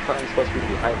 aren't you two cars supposed to be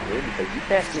behind me? Because you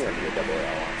passed me on the double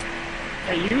L.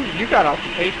 Hey, you got off the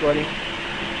pace, buddy.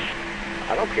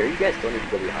 I don't care. You guys don't need to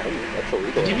go behind me. That's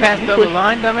illegal. Did you pass the other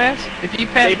line, dumbass? If you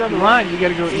pass the other line, you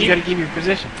gotta go. You gotta give your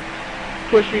position.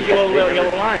 Push me below the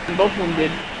yellow line. Both of them did.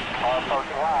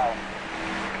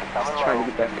 Just trying to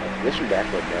get back my position back,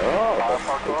 but no.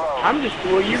 I'm just,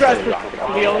 well, you guys pushed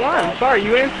the yellow line. I'm sorry,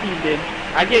 you and Steve did.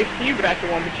 I gave Steve back the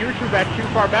one, but you were too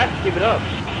far back to give it up.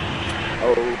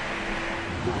 Oh.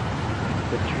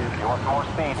 You want some more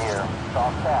speed here.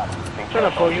 Soft tap. Shut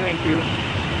up, Cole, you ain't cute.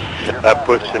 I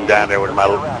pushed him down there when my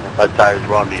tires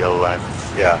were on the yellow line.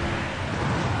 Yeah.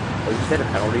 Oh, you said a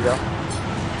penalty though?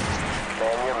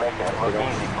 Man, you're making it look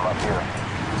easy from up here.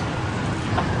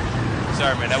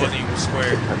 Sorry, man, that wasn't even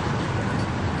square.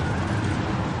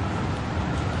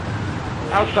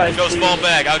 Outside. Go small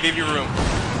bag. I'll give you room.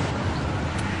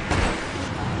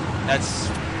 That's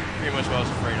pretty much what I was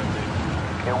afraid of, dude.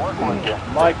 You're working with you.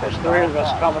 Mike, there's 3 of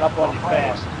us coming up on you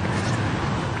fast.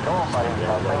 Come on, buddy.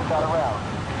 Things got around.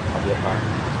 Are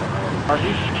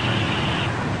you?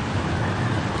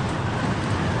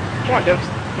 Come on, Devs.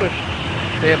 Push.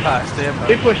 Stay up high. Stay up high.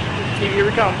 Big push. Steve, here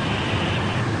we come.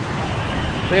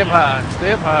 Stay up high.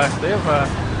 Stay up high. Stay up high.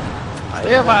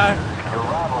 Stay up high. Your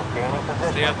rival's gaining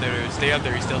position. Stay up there, dude. Stay up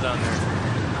there. He's still down there.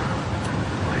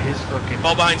 His fucking.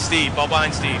 Ball behind Steve. Ball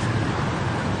behind Steve.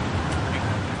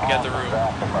 You got the room.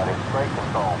 Buddy. Brake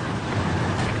control.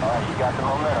 Alright, you got the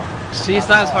momentum. See, it's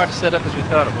not as hard to set up as we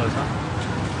thought it was, huh?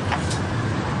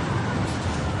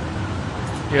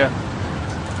 Yeah.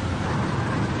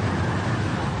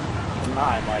 9,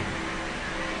 Mike.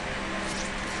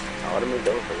 I would have moved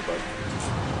over, but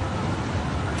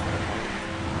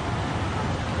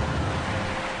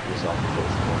he's off the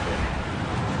face a little bit.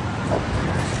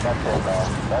 That's it, man.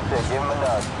 That's it. Give him a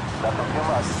nudge. Nothing too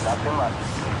much. Not too much.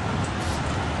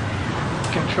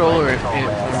 Controller,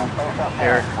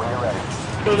 Eric. When you're ready.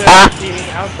 Go there, Steve.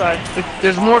 Outside.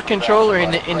 There's more controller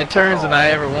in the turns than I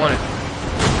ever wanted.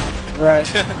 Right.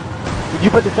 Did you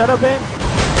put the setup in?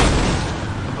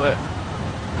 But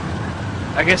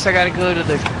I guess I gotta go to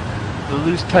the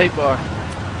loose tight bar.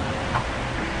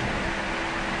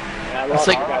 Yeah, It's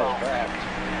like- got his draft.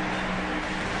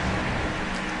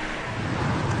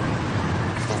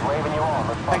 He's waving you on.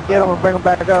 Let's I fuck can get them and bring them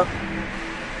back up.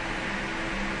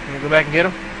 Can we go back and get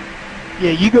him?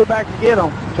 Yeah, you go back and get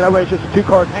them. So that way it's just a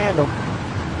 2-car tandem.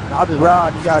 And I'll just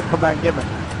ride. You guys come back and get me.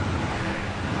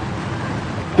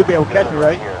 You'll be able to catch me,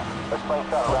 right? here. Let's play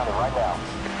shot around him right now.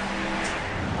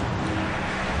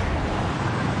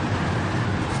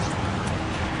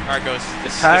 Alright, Ghost.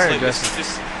 Tired, Just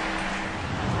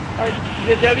Alright,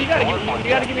 Dev, you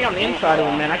gotta get me on the inside of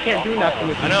him, man. I can't do nothing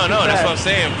with you. I know, Too that's what I'm fast.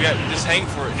 saying. We got just hang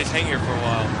here for a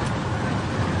while.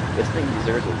 This thing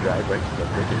deserves a drive right to the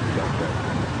freaking jump drive.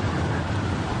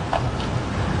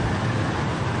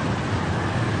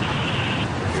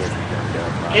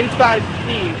 Inside,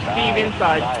 Steve. Steve,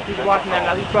 inside. He's watching that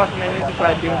now. He's crossing that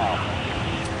inside, dude.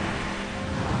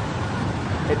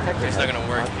 It's not gonna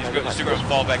work. He's still gonna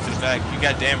fall back to the back. You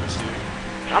got damage, dude.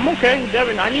 I'm okay,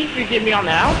 Devin. I need you to get me on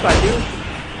the outside, dude.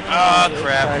 Ah,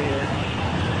 crap. Right here.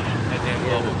 That damn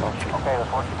global. Okay,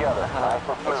 let's work together. Nice and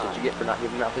That's what smooth. you get for not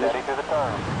giving out Steady position. through the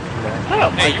turn. Shut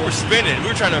up, Hey, you Michael. were spinning. We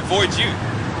were trying to avoid you.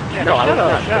 Yeah, No, I shut was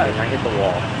up, not shut spinning. up. I hit the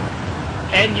wall.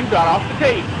 And you got off the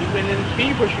tape. You went in the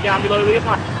speed push you down below the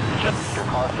line. Shut Your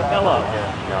car's the hell up.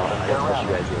 No, I didn't push you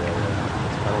guys the other way.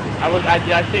 It's penalty.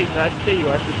 I say you,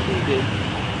 I said Steve did.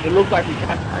 It looked like we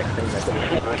got. I think that's what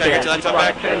Can I get your laptop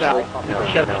back? Stand out. No,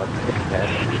 Shut no, up. it's bad.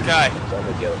 Kai, It's on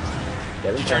the ghost.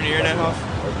 you turn your internet off?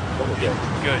 It's on the ghost.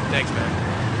 Good, thanks, man.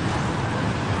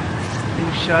 You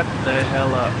shut the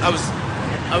hell up. I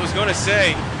was gonna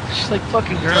say, She's like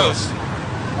fucking girls. Ghost.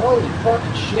 Holy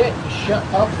fucking shit, you shut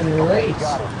up and race.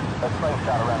 Got him. Let's play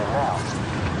shot around him now.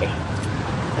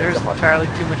 There's entirely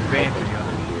too much bandage on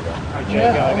it. Okay,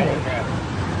 Yeah, go, I got oh. your draft.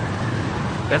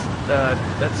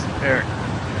 That's Eric.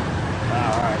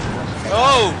 Alright.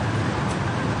 Oh!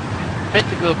 Meant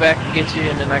to go back and get you,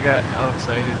 and then I got all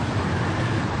excited.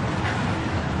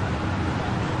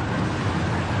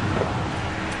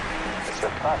 It's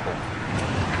just practice.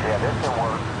 Yeah, this can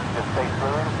work. Just stay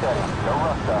smooth and steady. No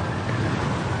rough stuff.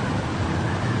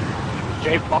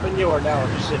 Jay bumping you or no? Or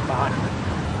just sitting behind you?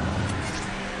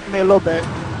 Give me a little bit.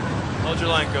 Hold your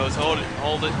line, Ghost. Hold it.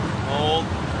 Hold. You've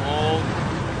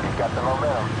got the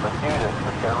momentum. Let's do this.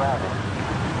 Let's get around it.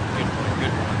 Good point,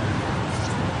 good point.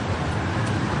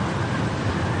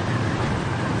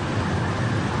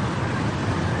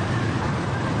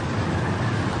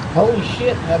 Holy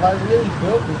shit, have I really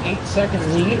built an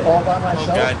 8-second lead all by Oh, myself?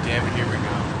 god damn it, here we go.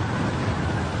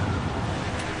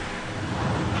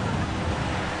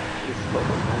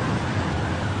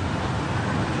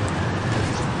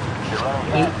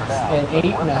 an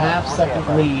 8.5 second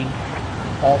lead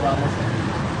all down the thing.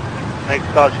 Next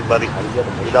caution, buddy.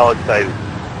 Get all excited.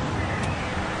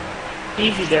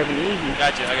 Easy, Devin, easy.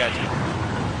 Got you, I got you.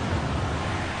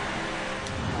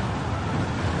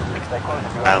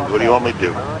 Rounds, what do you want me to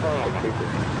do?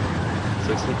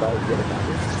 65, get it back.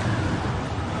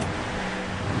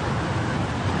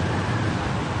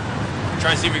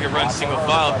 Trying to see if we can run single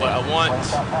file, but I don't want to.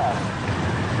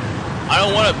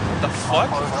 The fuck?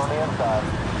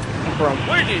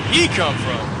 Where did he come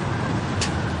from?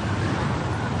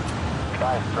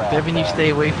 Devin, you stay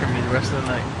away from me the rest of the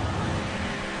night.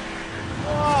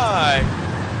 Why?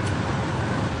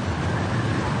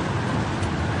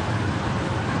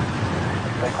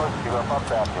 Stay close to you up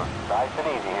after. Nice and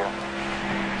easy here.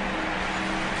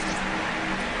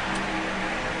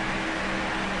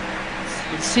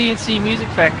 CNC Music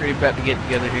Factory about to get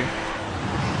together here.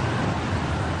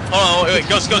 Hold on, wait,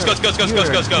 Ghost. Single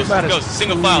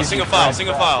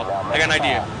file. I got an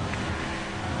idea.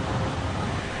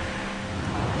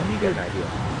 Let me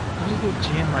go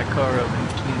jam my car up in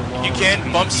between the walls. You can't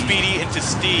bump Speedy into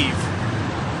Steve,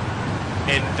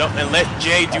 and let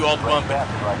Jay do all the bumping.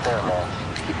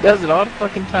 He does it all the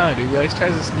fucking time, dude. He always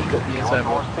tries to sneak up the inside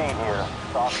wall.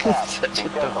 Such a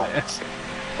dumbass.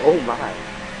 Oh my.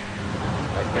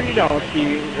 Where you going,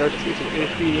 Speedy?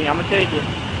 Speedy, I'm gonna take it.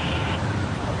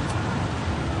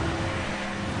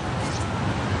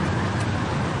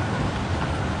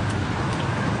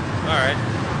 Alright.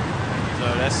 So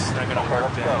that's not gonna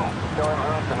work then.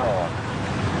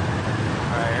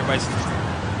 Alright, everybody's...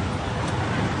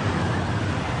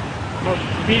 Well,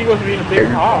 Speedy wasn't being a big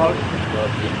hog.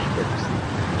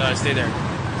 No, stay there.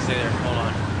 Stay there. Hold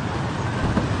on.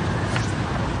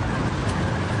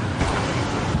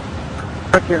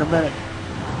 Back here in a minute.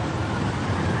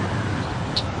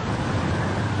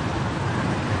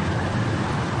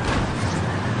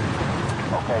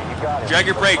 Okay, you got it. Drag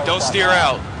your brake. Don't steer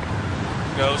out.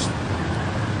 Ghost.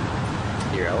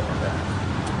 Steer out on that.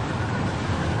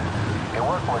 It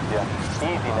worked with you.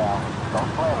 Easy now.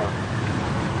 Don't slam it.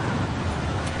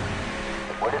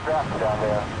 Where did drafting down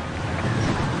there?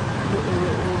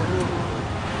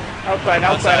 Outside.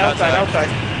 Outside,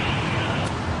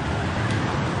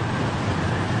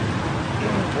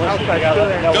 still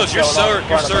there. Ghost, you're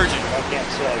surging. I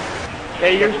can't say.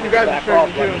 Hey, you guys are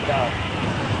surging too.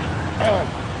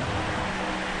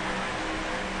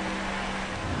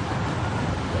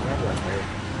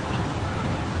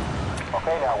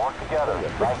 Okay, now work together.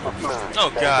 Nice and smooth. Oh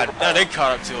god, now they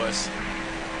caught up to us.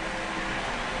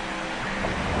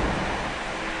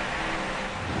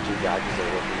 Two guys are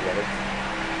working together.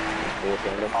 Full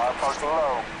tandem. Car parking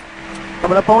low.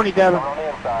 Coming up on you, Devin. Coming on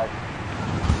the inside.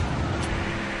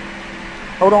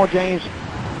 Hold on, James.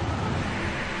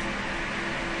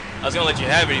 I was gonna let you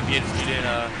have it if you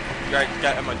didn't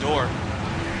got at my door.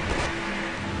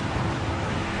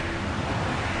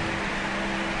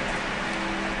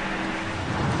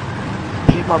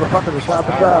 These motherfuckers are side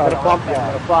by I'm side. gonna bump you.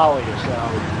 I'm gonna follow you. So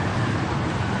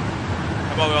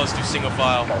How about we all just do single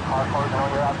file? Got car parking on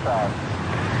your outside.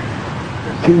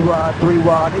 2 wide, 3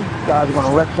 wide. These guys are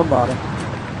gonna wreck somebody.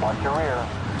 Watch your rear.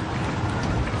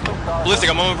 Ballistic,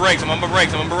 I'm on my brakes. That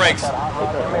hot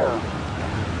rod in the mirror.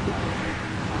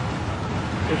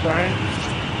 It's alright.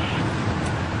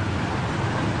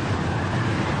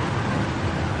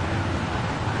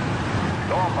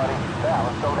 Go on, buddy. Now,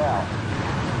 let's go down.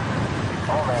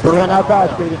 Oh, man. We're running out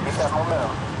fast, Speedy. Keep that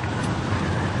momentum.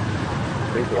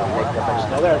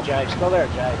 still there, Jay. Still there,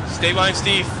 Jay. Stay behind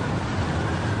Steve.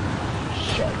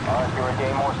 Shit. All right, if you were to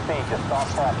gain more speed, just stop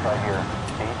fast right here.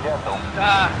 Be gentle.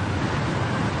 Ah!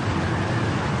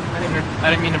 I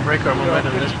didn't mean to break our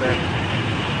momentum this bad.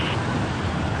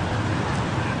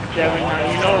 Devin,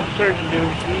 you know what surgeon do.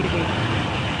 Easy.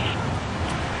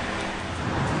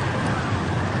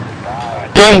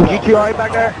 James, you two alright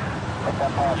back there?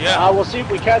 Yeah. We'll see if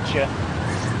we catch you.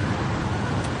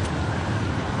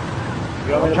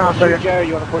 You want me to I'm push trying you, to Jay, or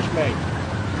you want to push me?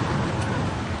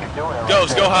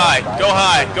 Ghost, go high. Go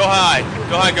high. Go high.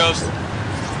 Go high, Ghost.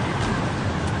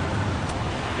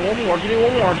 One more. Give me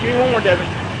one more, Devin.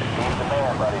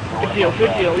 Good deal.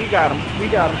 We got him.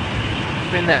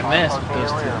 It's been that mess with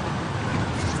those two. Yeah,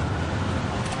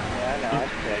 I know.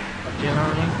 That's okay. You know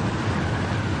what I mean?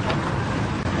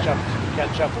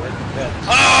 Catch up with it.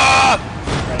 Ah! You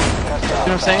know what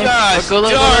I'm saying? Gosh, Go low,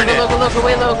 go darn low, go low,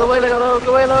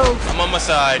 go way low. I'm on my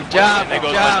side. Good job, There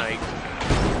goes good my job. night.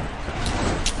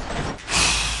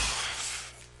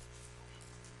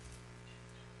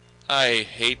 I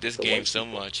hate this game so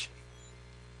much.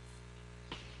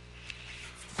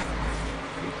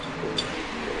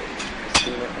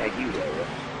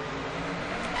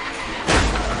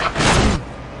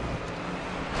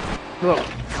 Look,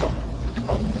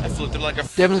 I flipped it like a.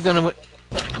 Devin's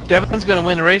gonna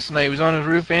win the race tonight. He was on his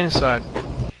roof and his side.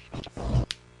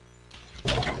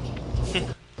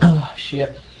 Oh,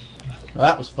 shit. Well,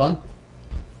 that was fun.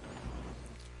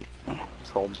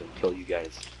 Holmes will kill you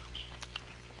guys.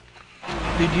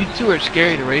 Dude, you two are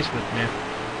scary to race with, man.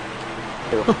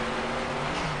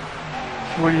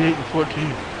 48 and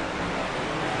 14.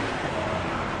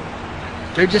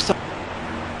 They're just a...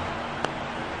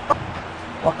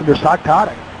 Fucking, they're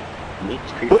psychotic.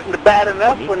 They're bad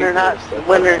enough when they're not,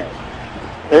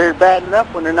 they're bad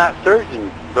enough when they're not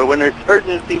surgeons, but when they're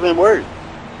surgeons, it's even worse.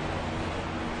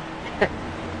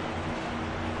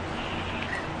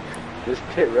 This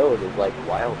pit road is like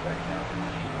wild right now.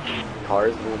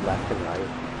 Cars move left and right.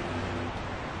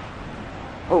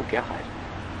 Oh god.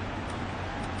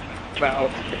 Wow.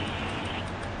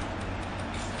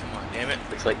 Come on, damn it.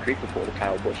 Looks like creep before the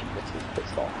Kyle Busch gets his pit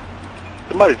stall.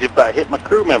 Somebody just about hit my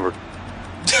crew member.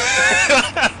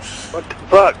 What the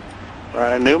fuck?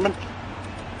 Ryan Newman?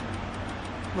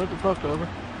 What the fuck, over?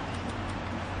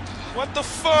 What the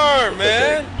fur,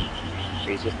 man?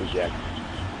 He's just a jack.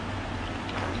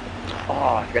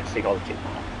 Oh, I forgot to take all the tape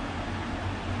off.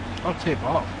 I'll tape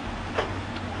off.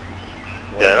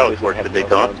 Yeah, that always works at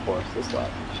Daytona.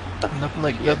 Nothing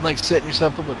like setting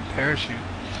yourself up with a parachute.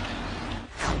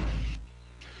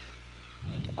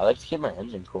 I like to keep my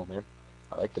engine cool, man.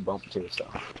 I like the bump too, so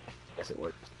I guess it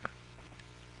worked.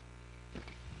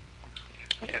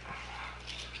 Yeah.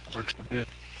 Works good.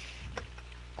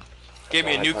 Gave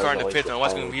me a new car in the pit, and I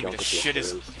was going to give me the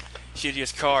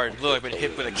shittiest car. It looked like I'd been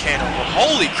hit with a can.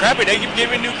 Holy crap, it gave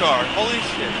me a new car. Holy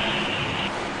shit.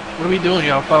 What are we doing,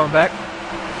 y'all? Falling back?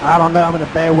 I don't know, I'm in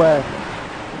a bad way.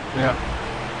 Yeah.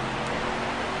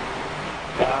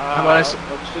 How about let's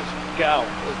just go.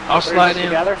 I'll slide in.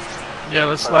 Together? Yeah,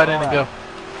 let's slide in and go.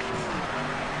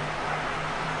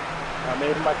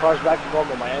 Maybe my car's back to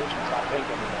normal, my engine's not pink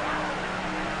anymore.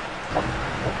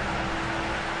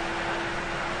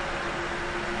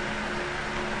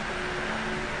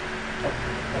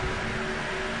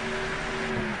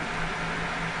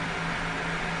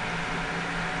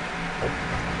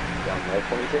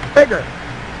 Bigger!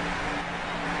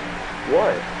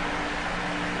 What?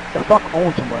 The fuck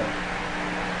on somewhere.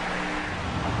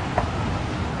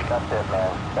 That's it,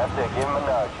 man. That's it. Give him a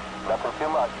nudge. Nothing too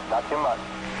much. Not too much.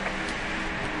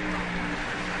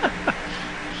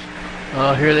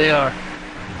 Oh, here they are.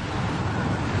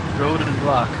 Road and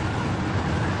block.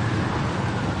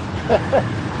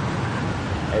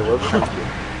 Hey, where was you?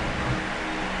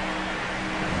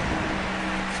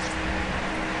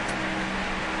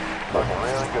 Looking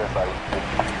really good, buddy.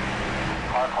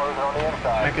 Car closing on the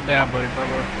inside. Back it down, buddy.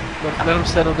 Let them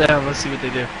settle down. Let's see what they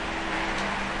do.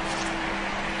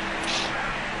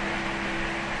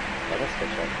 Let us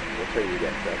catch up. We'll tell you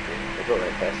guys back here. We'll go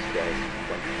right past you guys.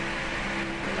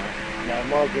 No,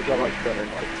 more good job. Like 215.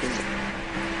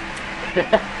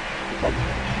 That's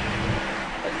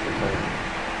the thing.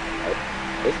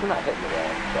 At least we're not hitting the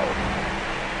wall, so.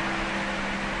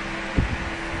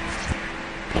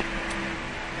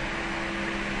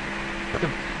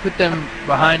 Put them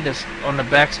behind us on the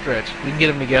back stretch. We can get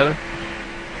them together.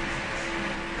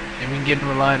 And we can get them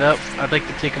to line up. I'd like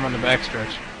to take them on the back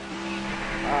stretch.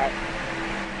 Alright.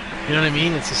 You know what I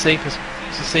mean? It's the safest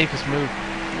move.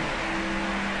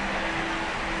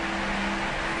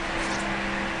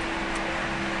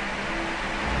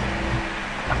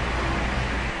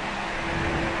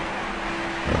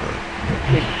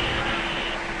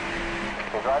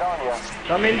 He's right on you.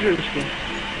 Come interesting.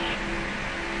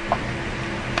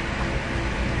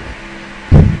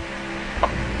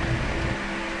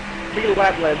 Take a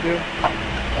lap, lad, dude.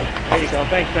 There you go.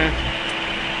 Thanks, man.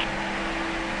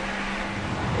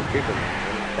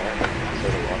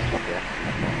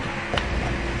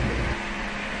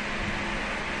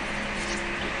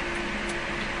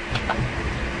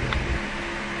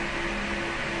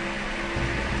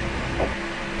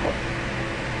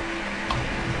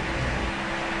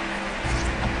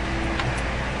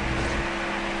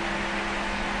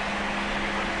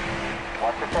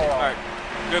 Watch your tail. Alright.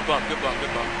 Good bump.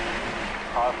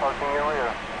 Car parking your rear.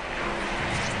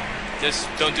 Just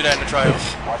don't do that in the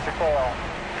trials. Watch your tail.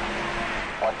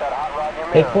 Watch that hot rod in your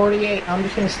Hey, mirror. 48, I'm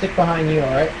just gonna stick behind you,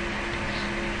 alright?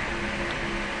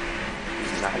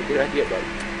 Not a good idea, buddy.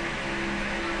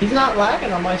 He's not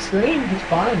lagging on my screen, he's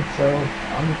fine, so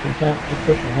I'm content with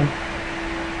pushing him.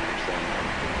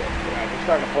 Alright, we're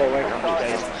starting to pull away from the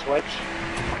days to switch.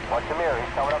 Watch your mirror.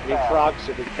 He's coming up Need fast. frogs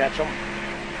if we can catch them.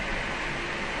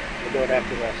 We'll do it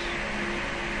after this.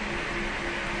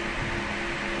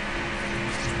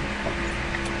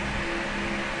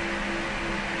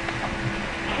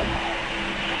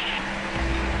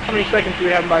 How many seconds do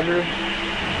we have by Drew?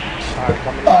 Alright,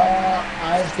 coming in.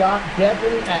 I've got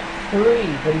Devin at 3,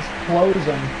 but he's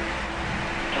closing.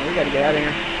 Oh, we gotta get out of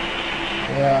here.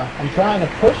 Yeah, I'm trying to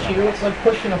push you. It's like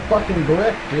pushing a fucking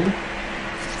brick, dude.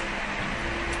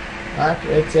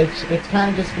 It's kind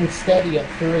of just been steady at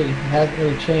 3. It hasn't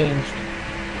really changed.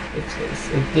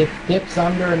 It dips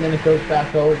under and then it goes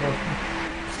back over.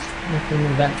 Nothing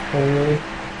eventful, really.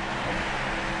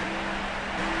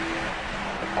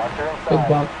 Good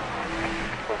bump.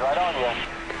 He's right on you.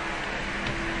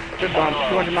 Good bump,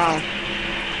 200 miles.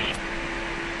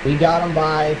 We got him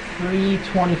by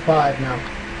 325 now.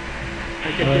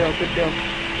 Good deal, good deal.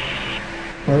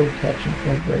 Road catching,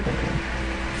 road breaking.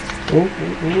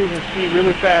 I'm losing speed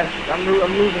really fast. I'm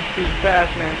losing speed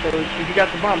fast, man. So if you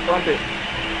got the bump it.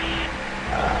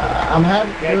 I'm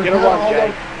having. Yeah, get a run,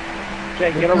 Jay.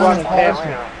 Jay, get a run and pass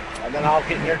me. And then I'll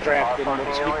get in your draft and we'll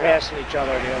just be passing each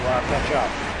other and he'll catch up.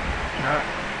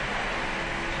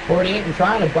 48 and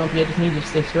trying to bump you, I just need you to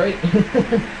stay straight.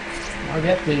 I'll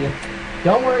get to you.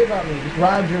 Don't worry about me, just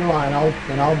ride your line,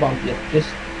 and I'll bump you. Just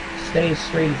stay as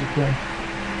straight as you can.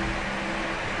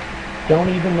 Don't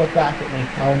even look back at me.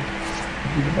 I'll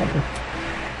do the bumper.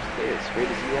 Stay as straight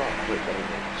as you are. Quit letting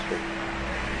it straight.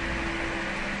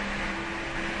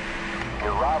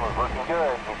 Your rival's looking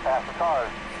good. He's past the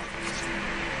cars.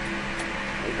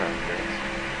 He's on gas.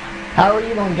 How are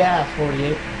you on gas,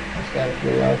 48? Just gotta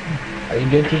feel out. Are you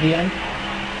good to the end?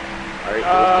 Alright,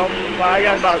 I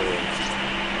got about...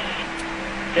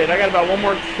 Shit, I got about one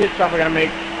more pit stop I gotta make,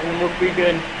 and then we'll be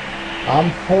good.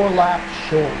 I'm 4 laps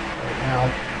short right now.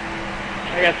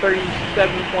 I got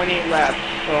 37.8 laps,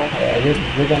 so... Yeah,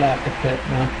 you're gonna have to pit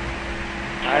now.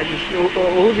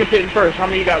 Who's gonna pit in first? How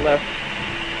many you got left?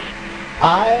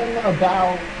 I'm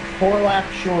about 4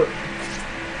 laps short.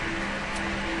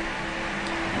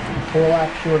 4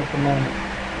 laps short at the moment.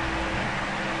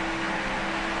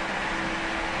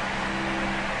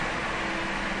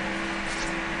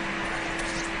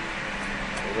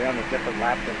 Are we on a different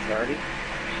lap than 30?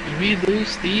 Did we lose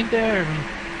Steve there?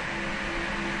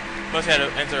 Must have had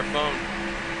to enter a phone.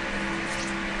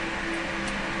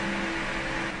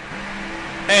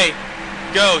 Hey,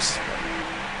 Ghost.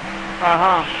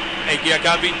 Uh-huh. Hey, yeah,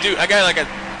 copy. Dude, I got like a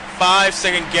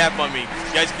 5-second gap on me.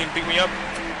 You guys can pick me up?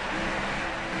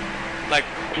 Like,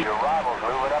 Your rival's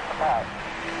moving up the pack.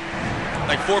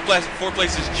 like four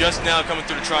places just now coming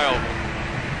through the trial.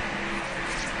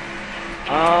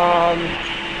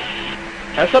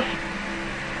 That's up.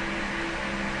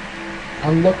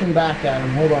 I'm looking back at him.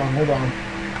 Hold on.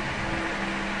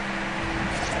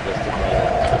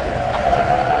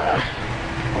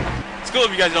 It's cool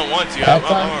if you guys don't want to. I'm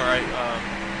alright.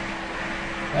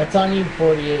 That's on you,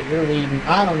 48. You're leading.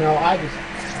 I don't know. I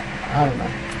don't know.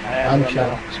 I'm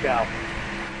shut. Scout.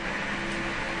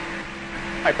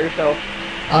 Hype yourself.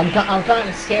 I'm kind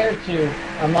of scared too.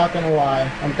 I'm not gonna lie.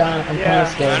 I'm kind of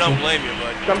scared. I don't too. blame you, bud.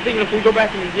 So I'm thinking if we go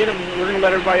back and get him, we're gonna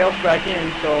let everybody else back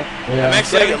in. So Yeah. I'm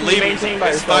actually leaving. maintain by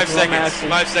It's yourself, 5 is what I'm seconds. asking.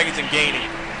 5 seconds and gaining.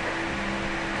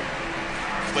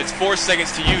 But it's 4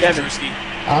 seconds to you, Devin. Drewski.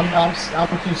 I'm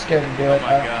too scared to do it. Oh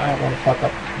my I God. don't want to fuck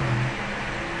up.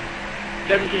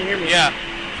 Devin, can you hear me? Yeah.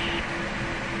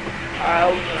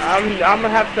 I'm gonna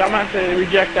have to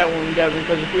reject that one, Devin,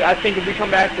 because I think if we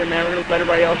come back there, man, we're gonna let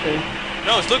everybody else in.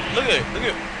 No, look at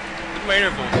my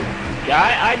interval.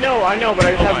 Yeah, I know, but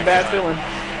I just Oh have my a bad God. feeling.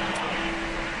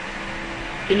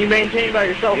 Can you maintain by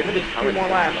yourself for just 2 more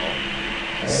laps?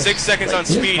 6 seconds on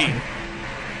Speedy.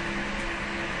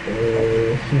 If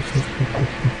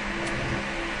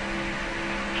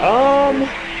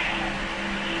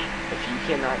you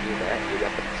cannot do that, you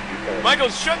got to speak up. Michael,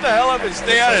 shut the hell up and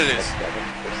stay out of this.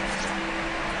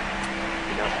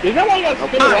 Is that why you got to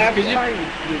spin Come on, laps? 'cause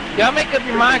you gotta make up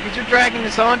your mind because you're dragging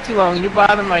this on too long and you're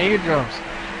bothering my eardrums.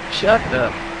 Shut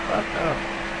up. Fuck up.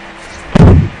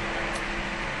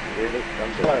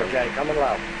 Come on, Jay. Coming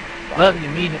loud. Love you,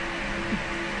 mean it.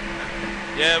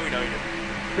 Yeah, we know you.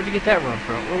 Where'd you get that run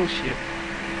from? Little shit.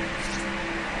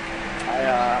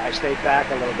 I stayed back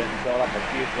a little bit and built up a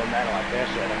huge momentum. I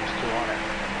passed it. I was 200.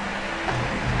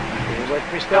 Are you with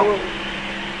me still?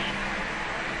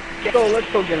 Let's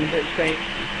go get him, Saint.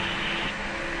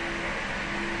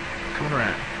 Coming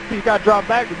around. You got to drop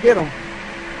back to get them.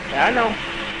 Yeah, I know.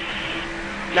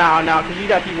 No, because you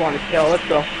got people on the tail. Let's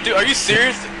go. Dude, are you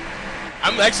serious?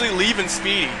 I'm actually leaving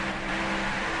Speedy.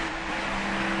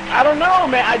 I don't know,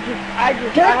 man. I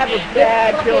have a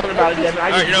bad feeling about it, Devin.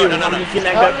 I just do. I'm just getting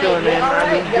that gut feeling, man.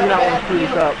 I do not want to screw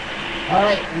this up.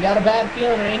 Alright, we got a bad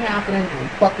feeling. It ain't happening. We're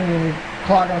fucking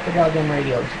clogging up the goddamn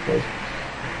radios, please.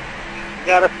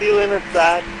 Got a feeling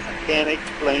inside. I can't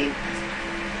explain.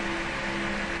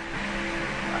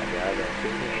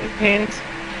 pins.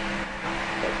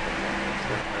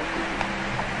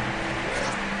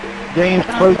 James,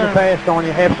 closing fast on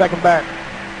you, half-second back.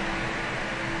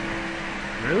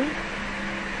 Really?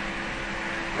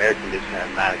 Air conditioner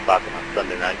at 9 o'clock on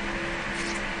Sunday night.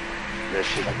 That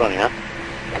shit's funny, huh?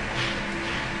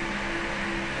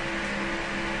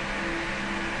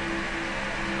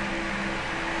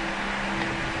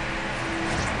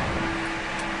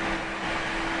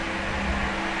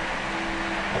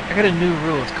 I got a new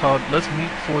rule. It's called Let's Meet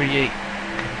 48. Is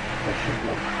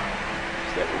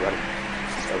that everybody?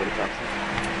 Is that what it comes to?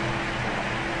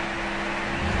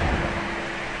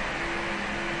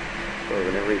 Or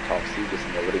whenever he talks, you just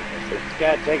know what he wants to.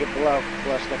 Yeah, take it below.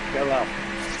 Ballistic, go low.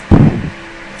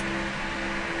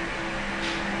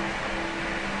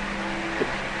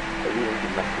 But you don't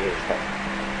give my ears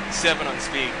stuff. 7 on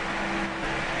speed.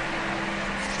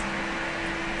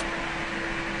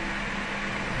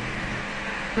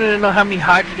 I don't know how many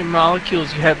hydrogen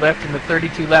molecules you had left in the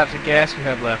 32 laps of gas you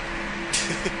have left.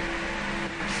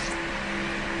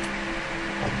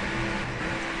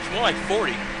 It's more like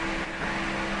 40.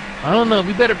 I don't know.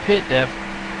 We better pit, Dev.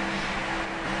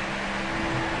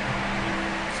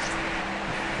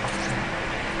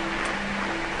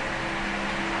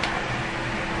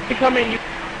 You come in, you...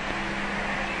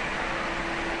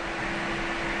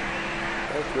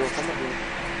 Let's go, come on,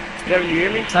 dude. Devin, you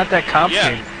hear me? It's not that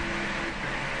complicated. Yeah.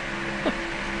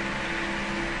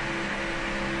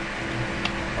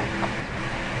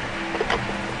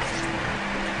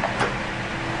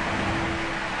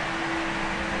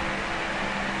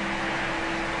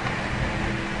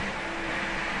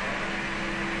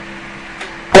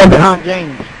 One behind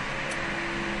James.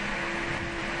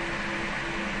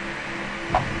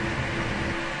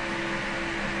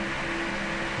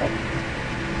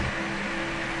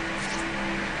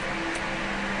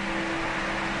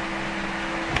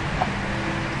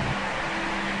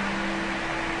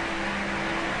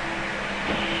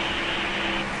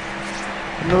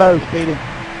 Low, Speedy.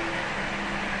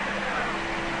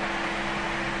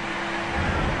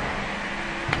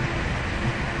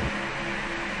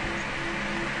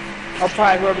 Up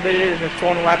high, whoever that is, that's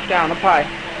going a lap down. Up high.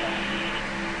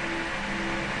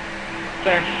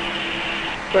 There.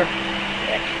 There.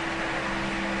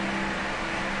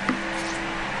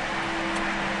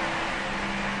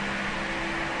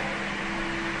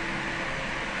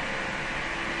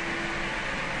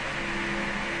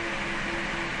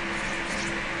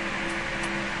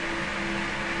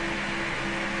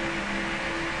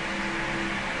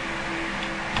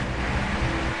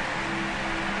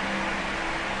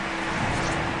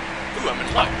 Ooh, I'm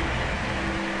in luck.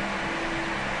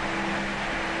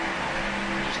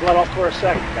 Just let off for a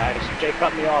second, guys. Jay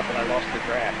cut me off and I lost the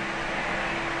draft.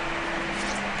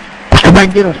 Come back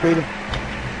and get him, Speedy.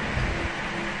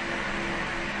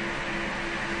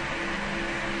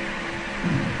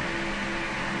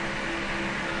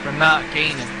 For not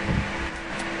gaining.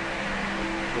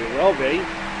 We will be.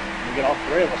 We get all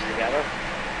three of us together.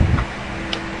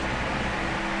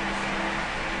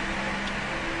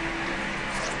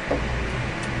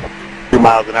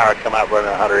 Miles an hour, come out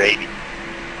running 180.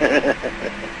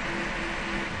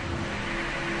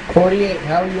 48,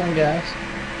 how are you on gas?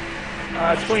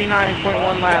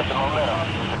 29.1 laps.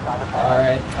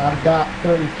 Alright, I've got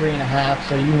 33.5,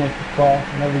 so you make the call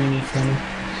whenever you need from me.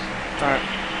 Alright.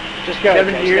 Just go.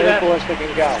 Devin, Jay. do you hear Stay that? ballistic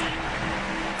and go.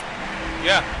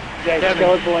 Yeah. Jay, just Devin.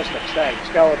 go with ballistic. Stay.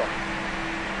 Just go with them.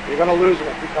 You're going to lose them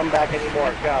if we come back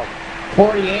anymore. Go.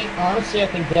 48, honestly, I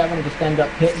think Devin will just end up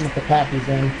hitting if the pack is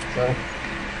in, so.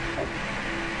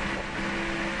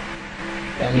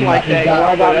 And Like that, Don't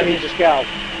worry about that me. is- Just go.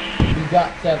 he's got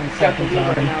 7 Got the seconds lead on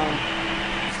right him. now.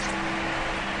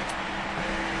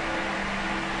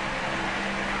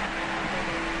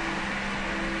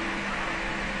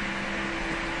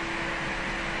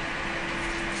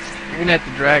 You're gonna have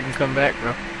to drag and come back,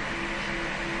 bro.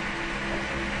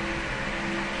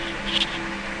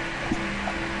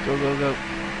 Go, go, go.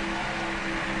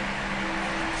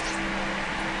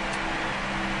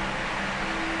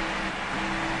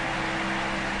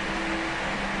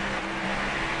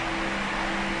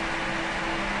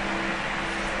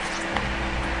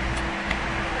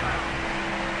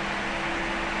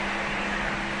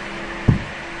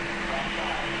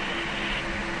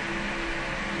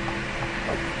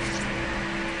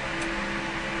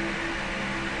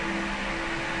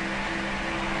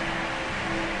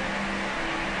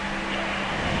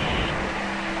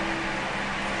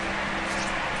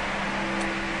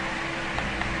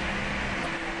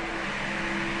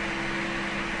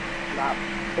 Stop.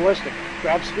 Ballistic.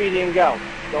 Grab Speedy and go.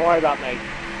 Don't worry about me.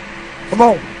 Come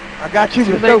on. I got you.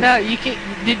 Too Just late go. now. You can't.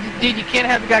 You can't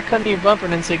have the guy come to your bumper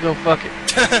and then say go fuck it.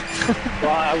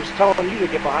 Well, I was telling you to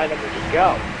get behind him and just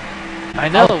go. I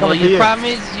know. coming Well, to your you. problem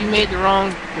is you made the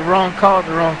wrong call at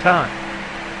the wrong time.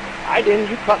 I didn't.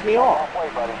 You cut me off.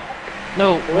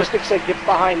 No. Ballistic said get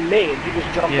behind me, and you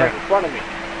just jumped Yeah. right in front of me.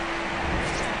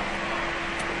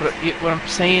 What I'm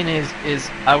saying is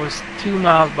I was 2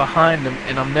 miles behind him,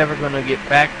 and I'm never gonna get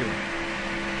back to him.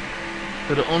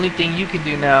 So the only thing you can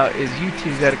do now is you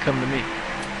two got to come to me.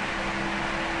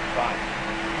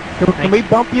 Fine. Can we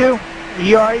bump you? Are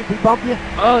you alright if we bump you?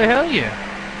 Oh hell yeah!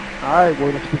 Alright,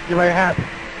 well, let's get right happy.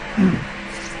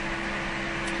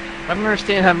 I don't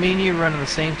understand how me and you are running the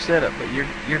same setup, but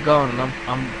you're gone and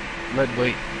I'm lead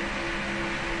weight.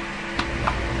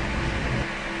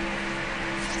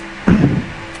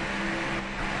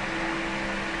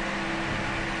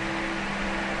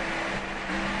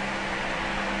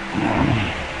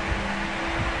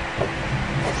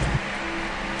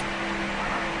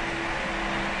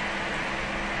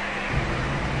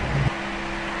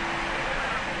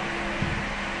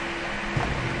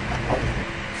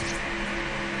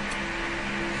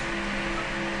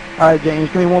 Alright, James,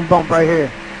 give me one bump right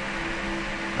here.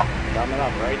 Coming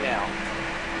up right now.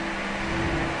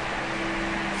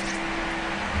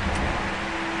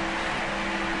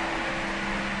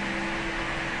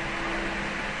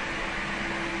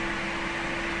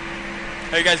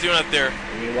 How you guys doing up there?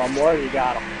 You need one more? You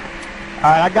got him.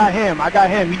 Alright, I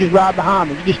got him. You just ride behind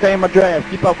me. You just stay in my draft.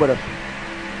 Keep up with us.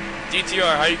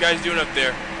 DTR, how you guys doing up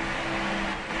there?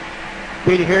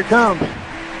 Peter, here it comes.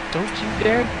 Don't you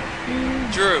dare.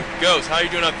 Drew, Ghost, how you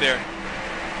doing up there?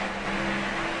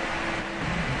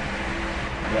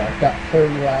 Yeah, I've got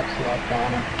 30 laps left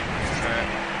on him.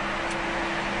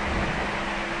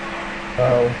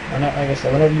 Alright. Like I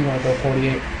said, whenever you want to go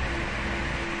 48.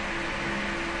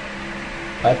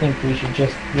 I think we should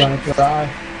just run it dry.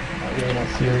 I really don't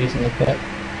see a reason to pit.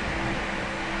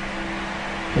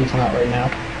 At least not right now.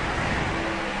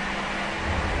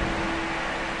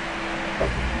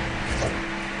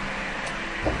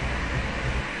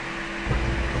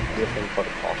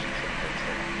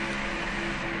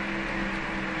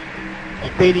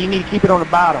 Peter, you need to keep it on the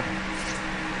bottom.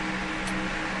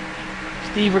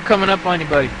 Steve, we're coming up on you,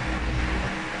 buddy.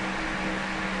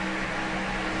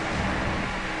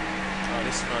 Oh,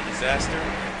 this is not a disaster.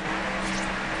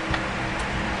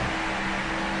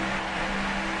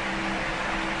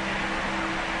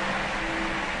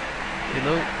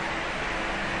 Hello.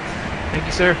 Thank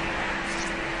you, sir.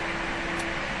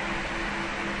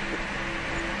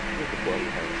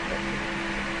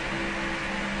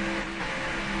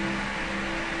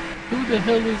 Who the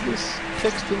hell is this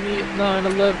texting me at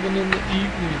 9:11 in the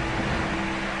evening?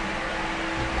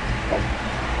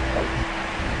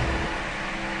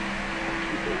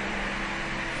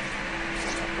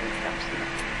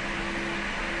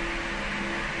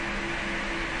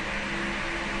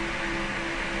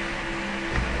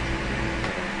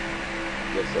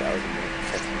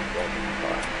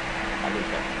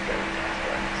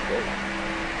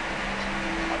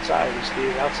 Outside of you,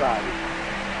 Steve. Outside of you.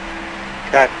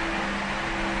 Okay.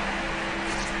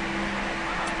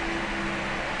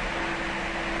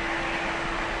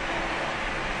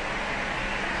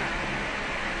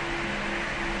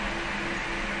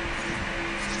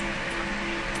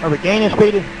 Are we gaining,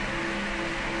 Speedy?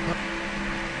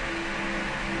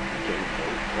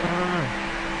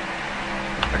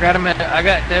 I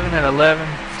got Devin at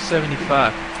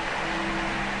 11:75.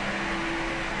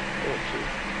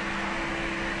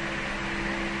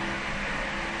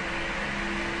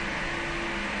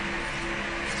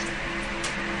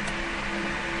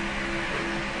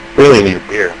 Really need a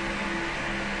beer.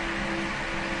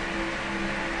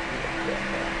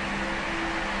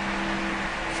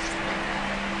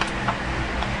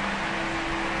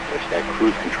 Wish that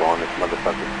cruise control on this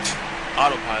motherfucker.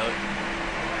 Autopilot.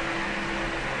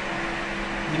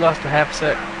 You lost a half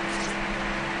sec.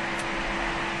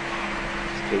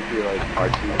 Just take your like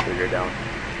R2 trigger down.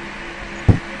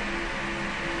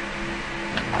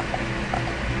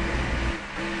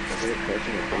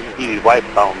 His wife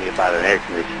called me about an air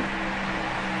conditioner.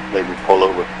 Made me pull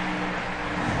over.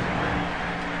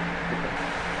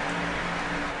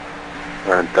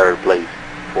 We're in third place,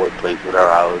 fourth place, whatever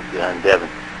I was behind Devin.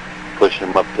 Pushing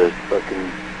him up to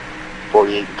fucking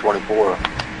 48 and 24.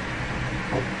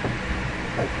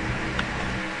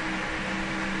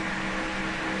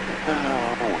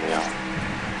 Oh, yeah.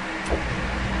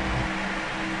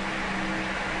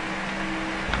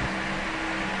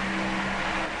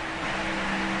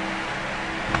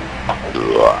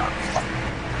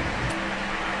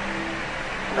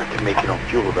 Not to make it on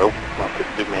fuel though. Not to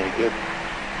do me any good.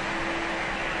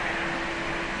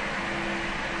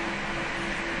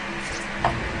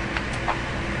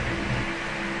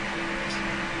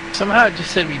 Somehow it just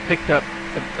said we picked up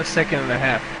a second and a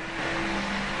half.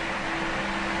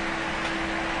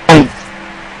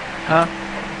 Huh?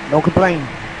 Don't complain.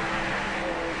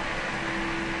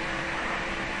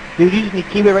 Dude, you just need to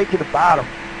keep it right to the bottom.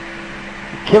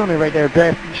 You're killing me right there,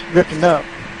 drifting up.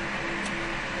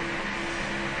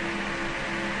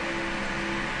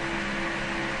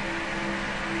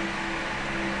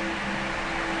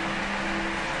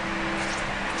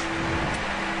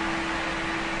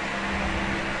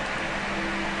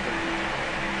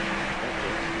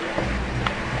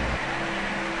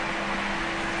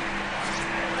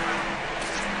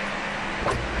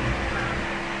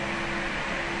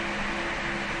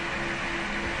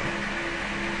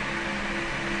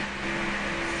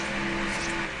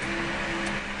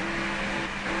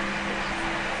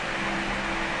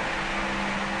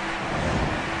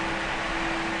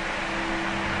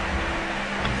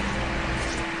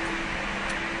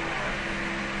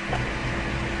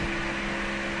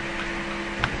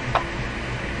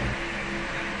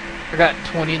 I got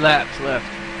 20 laps left.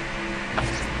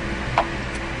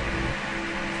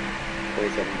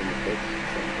 27 minutes.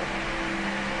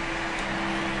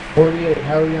 48,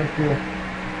 how are you on fuel?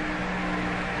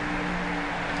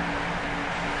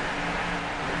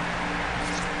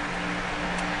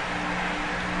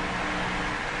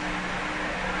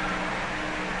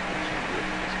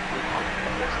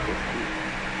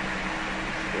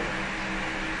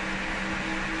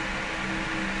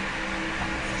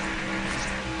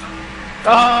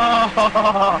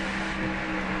 Oh!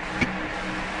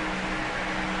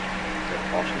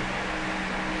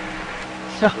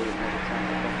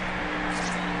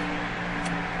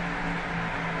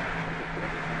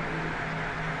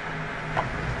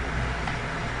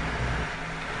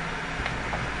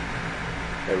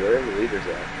 Hey, where are the leaders at?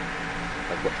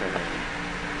 Like what turn are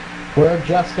we? We're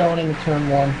just going into turn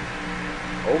 1.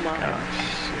 Oh my gosh.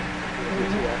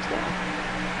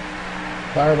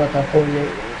 Sorry about that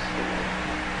 48.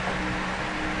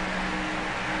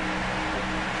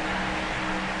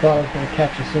 Thought I was going to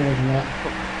catch you sooner than that.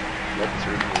 Let's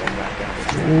read the one back out.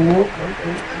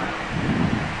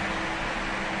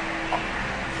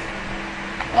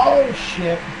 Oh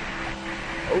shit.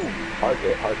 Oh, hard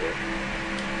hit, hard hit.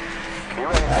 Be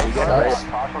ready. You got it right.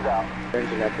 Caution's out.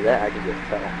 Turns and after that, I can just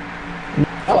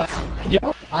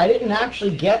tell. Oh, I didn't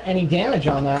actually get any damage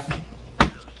on that.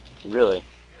 Really?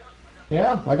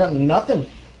 Yeah, I got nothing.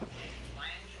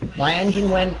 My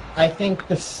engine went, I think,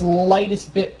 the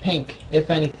slightest bit pink, if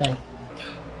anything.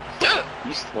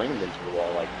 You slammed into the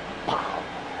wall like, wow,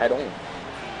 head on.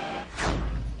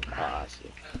 Ah, I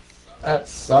see. That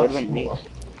sucks. What about me?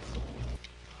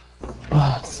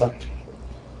 Ah, it sucked.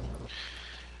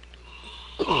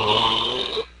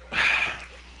 Oh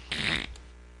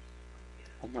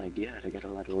my god, I got a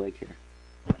lot of leg here.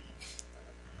 I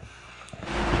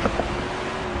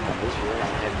was really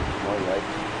having more leg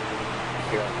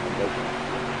here on the leg.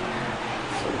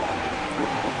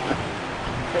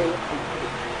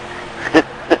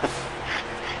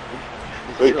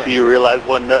 Wait till you realize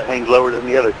one nut hangs lower than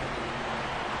the other.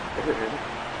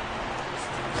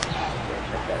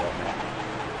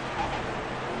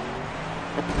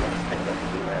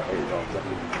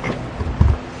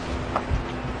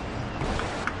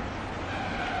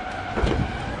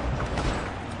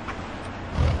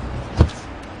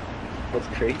 What's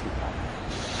crazy? I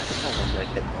think I was like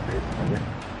hit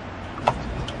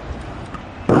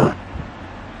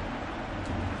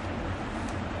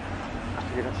I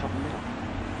figured out something new.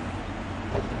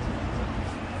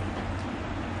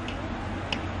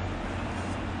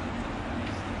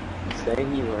 Saying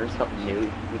you learn something new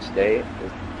each day is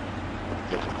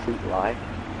a complete lie.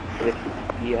 But if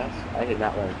yes, I did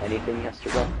not learn anything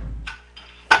yesterday.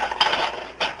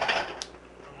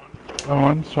 Oh,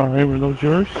 I'm sorry. Were those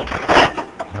yours?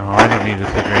 No, I don't need to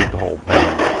sit and read the whole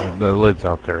thing. The lid's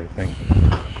out there, I think.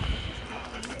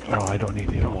 Oh, I don't need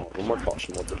to. One more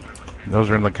caution with them. Those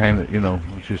are the kind that, you know,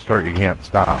 once you start, you can't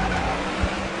stop.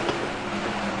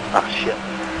 Ah, shit.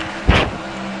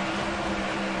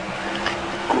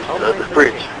 Up the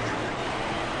bridge.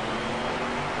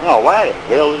 Oh, why the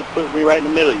hell did it put me right in the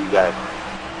middle of you guys?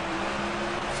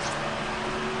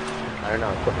 I don't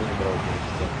know, put me in the middle of these.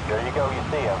 There you go, you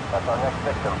see him. That's our next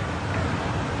victim.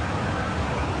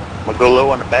 I'm gonna go low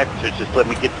on the back, so just let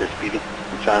me get there, Speedy.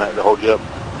 I'm trying not to hold you up.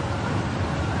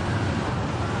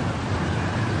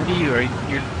 What are you?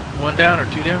 You're 1 down or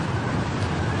 2 down?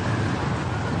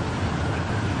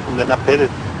 And then I pitted.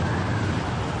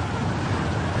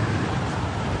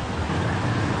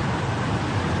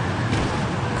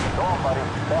 Go on, buddy.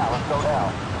 Yeah, let's go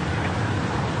now.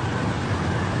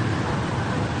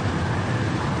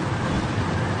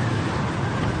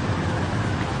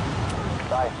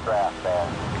 Nice draft, man.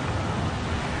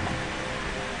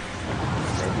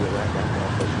 Maybe a let down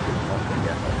also should up and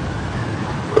get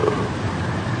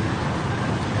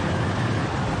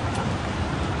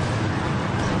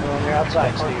We're on your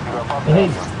outside, Steve.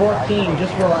 Hey, 14,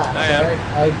 just relax, I am.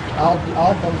 alright?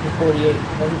 I'll bump you 48.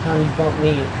 Every time you bump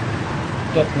me, it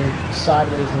gets me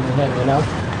sideways in the head, you know?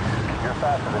 You're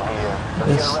faster than he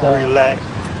is. It's, Relax.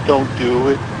 Don't do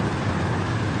it.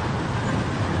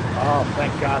 Oh,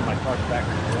 thank God my car's back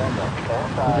to normal.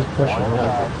 I'm just pushing it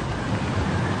out.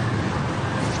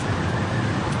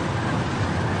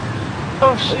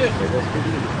 Oh shit!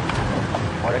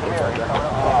 Oh,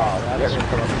 that's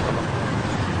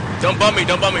Don't bump me,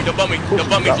 don't bump me, don't bump me, don't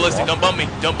bump me, Felicity, don't bump me,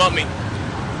 don't bump me.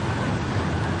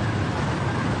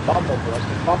 bump him,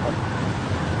 Rusty, bump him.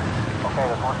 Okay,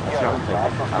 let's work together.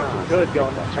 Good,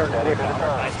 going to turn quick on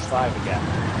 95 again.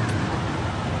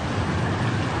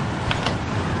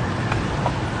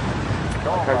 Go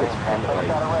on, buddy. Take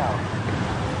that around.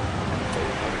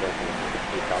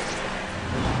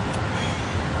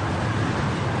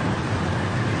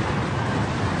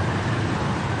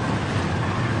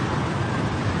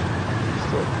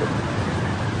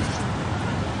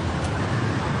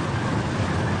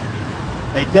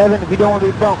 Hey, Devin, if you don't want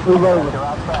to be bumped, move over. You're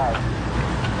outside.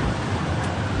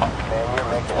 Man, you're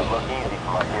making it look easy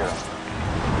from up here.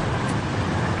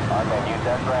 Alright, man, use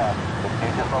that grab. Just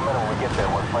use this momentum when we get there.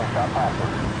 We're play shot past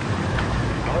it.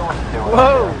 You know what to do.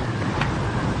 Whoa!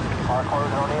 Car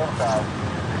closing on the inside.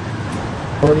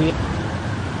 48.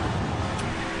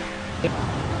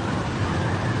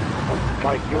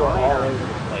 Mike, you are all over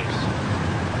the place.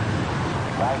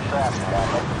 Nice traffic, man.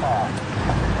 Make the pass.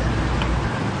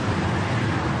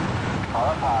 Car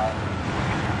up high.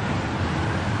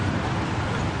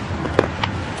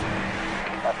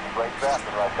 That's great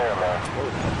traffic right there, man.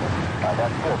 Alright,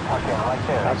 that's good. Tuck in right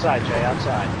there. Outside, Jay,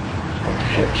 outside.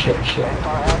 Shit.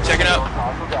 Check it out.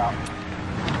 Toggles out.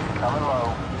 Coming low.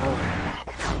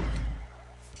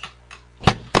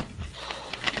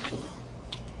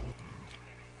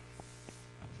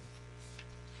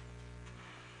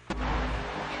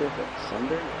 Not sure if it's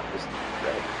Sunday or just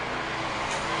red.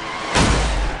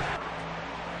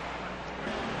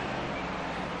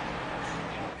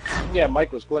 Yeah,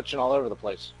 Mike was glitching all over the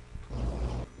place.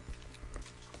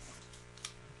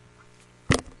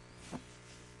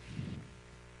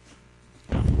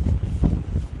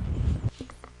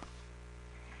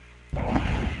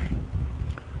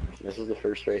 This is the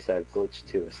first race I've glitched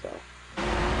too, so.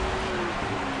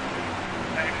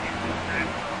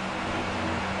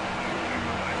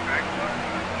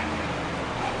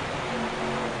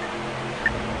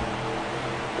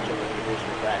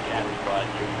 Back at it, but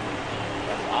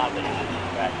that's odd that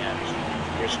you're back at it.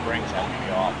 Your springs have to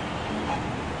be off.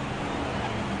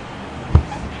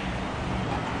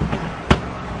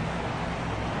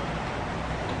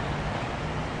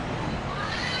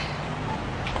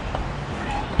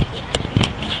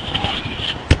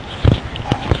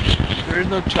 There is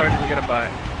no charge, we gotta buy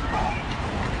it.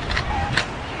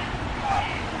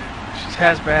 She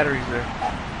has batteries there.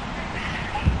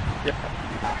 Yep.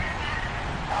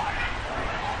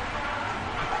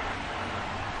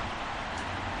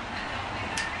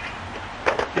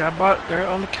 Yeah, I bought, they're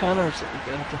on the counters that we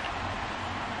got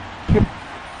there.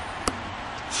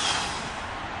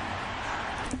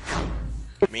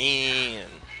 Man.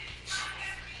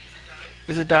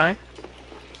 Is it dying?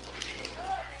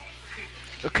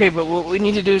 Okay, but what we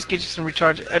need to do is get you some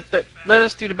recharge. Let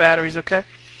us do the batteries, okay?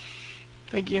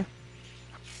 Thank you.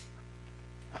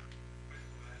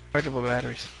 Rechargeable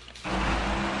batteries.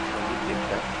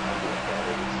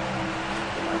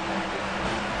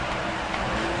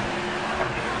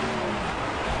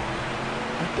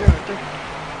 Right there.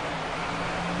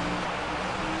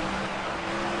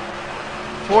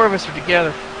 4 of us are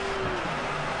together.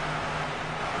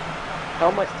 How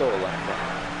am I still alive?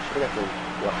 Should have got the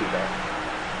lucky there.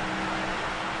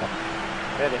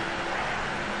 Hit it.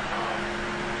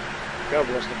 Go,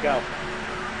 Ballistic, go.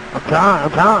 I'm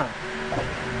trying.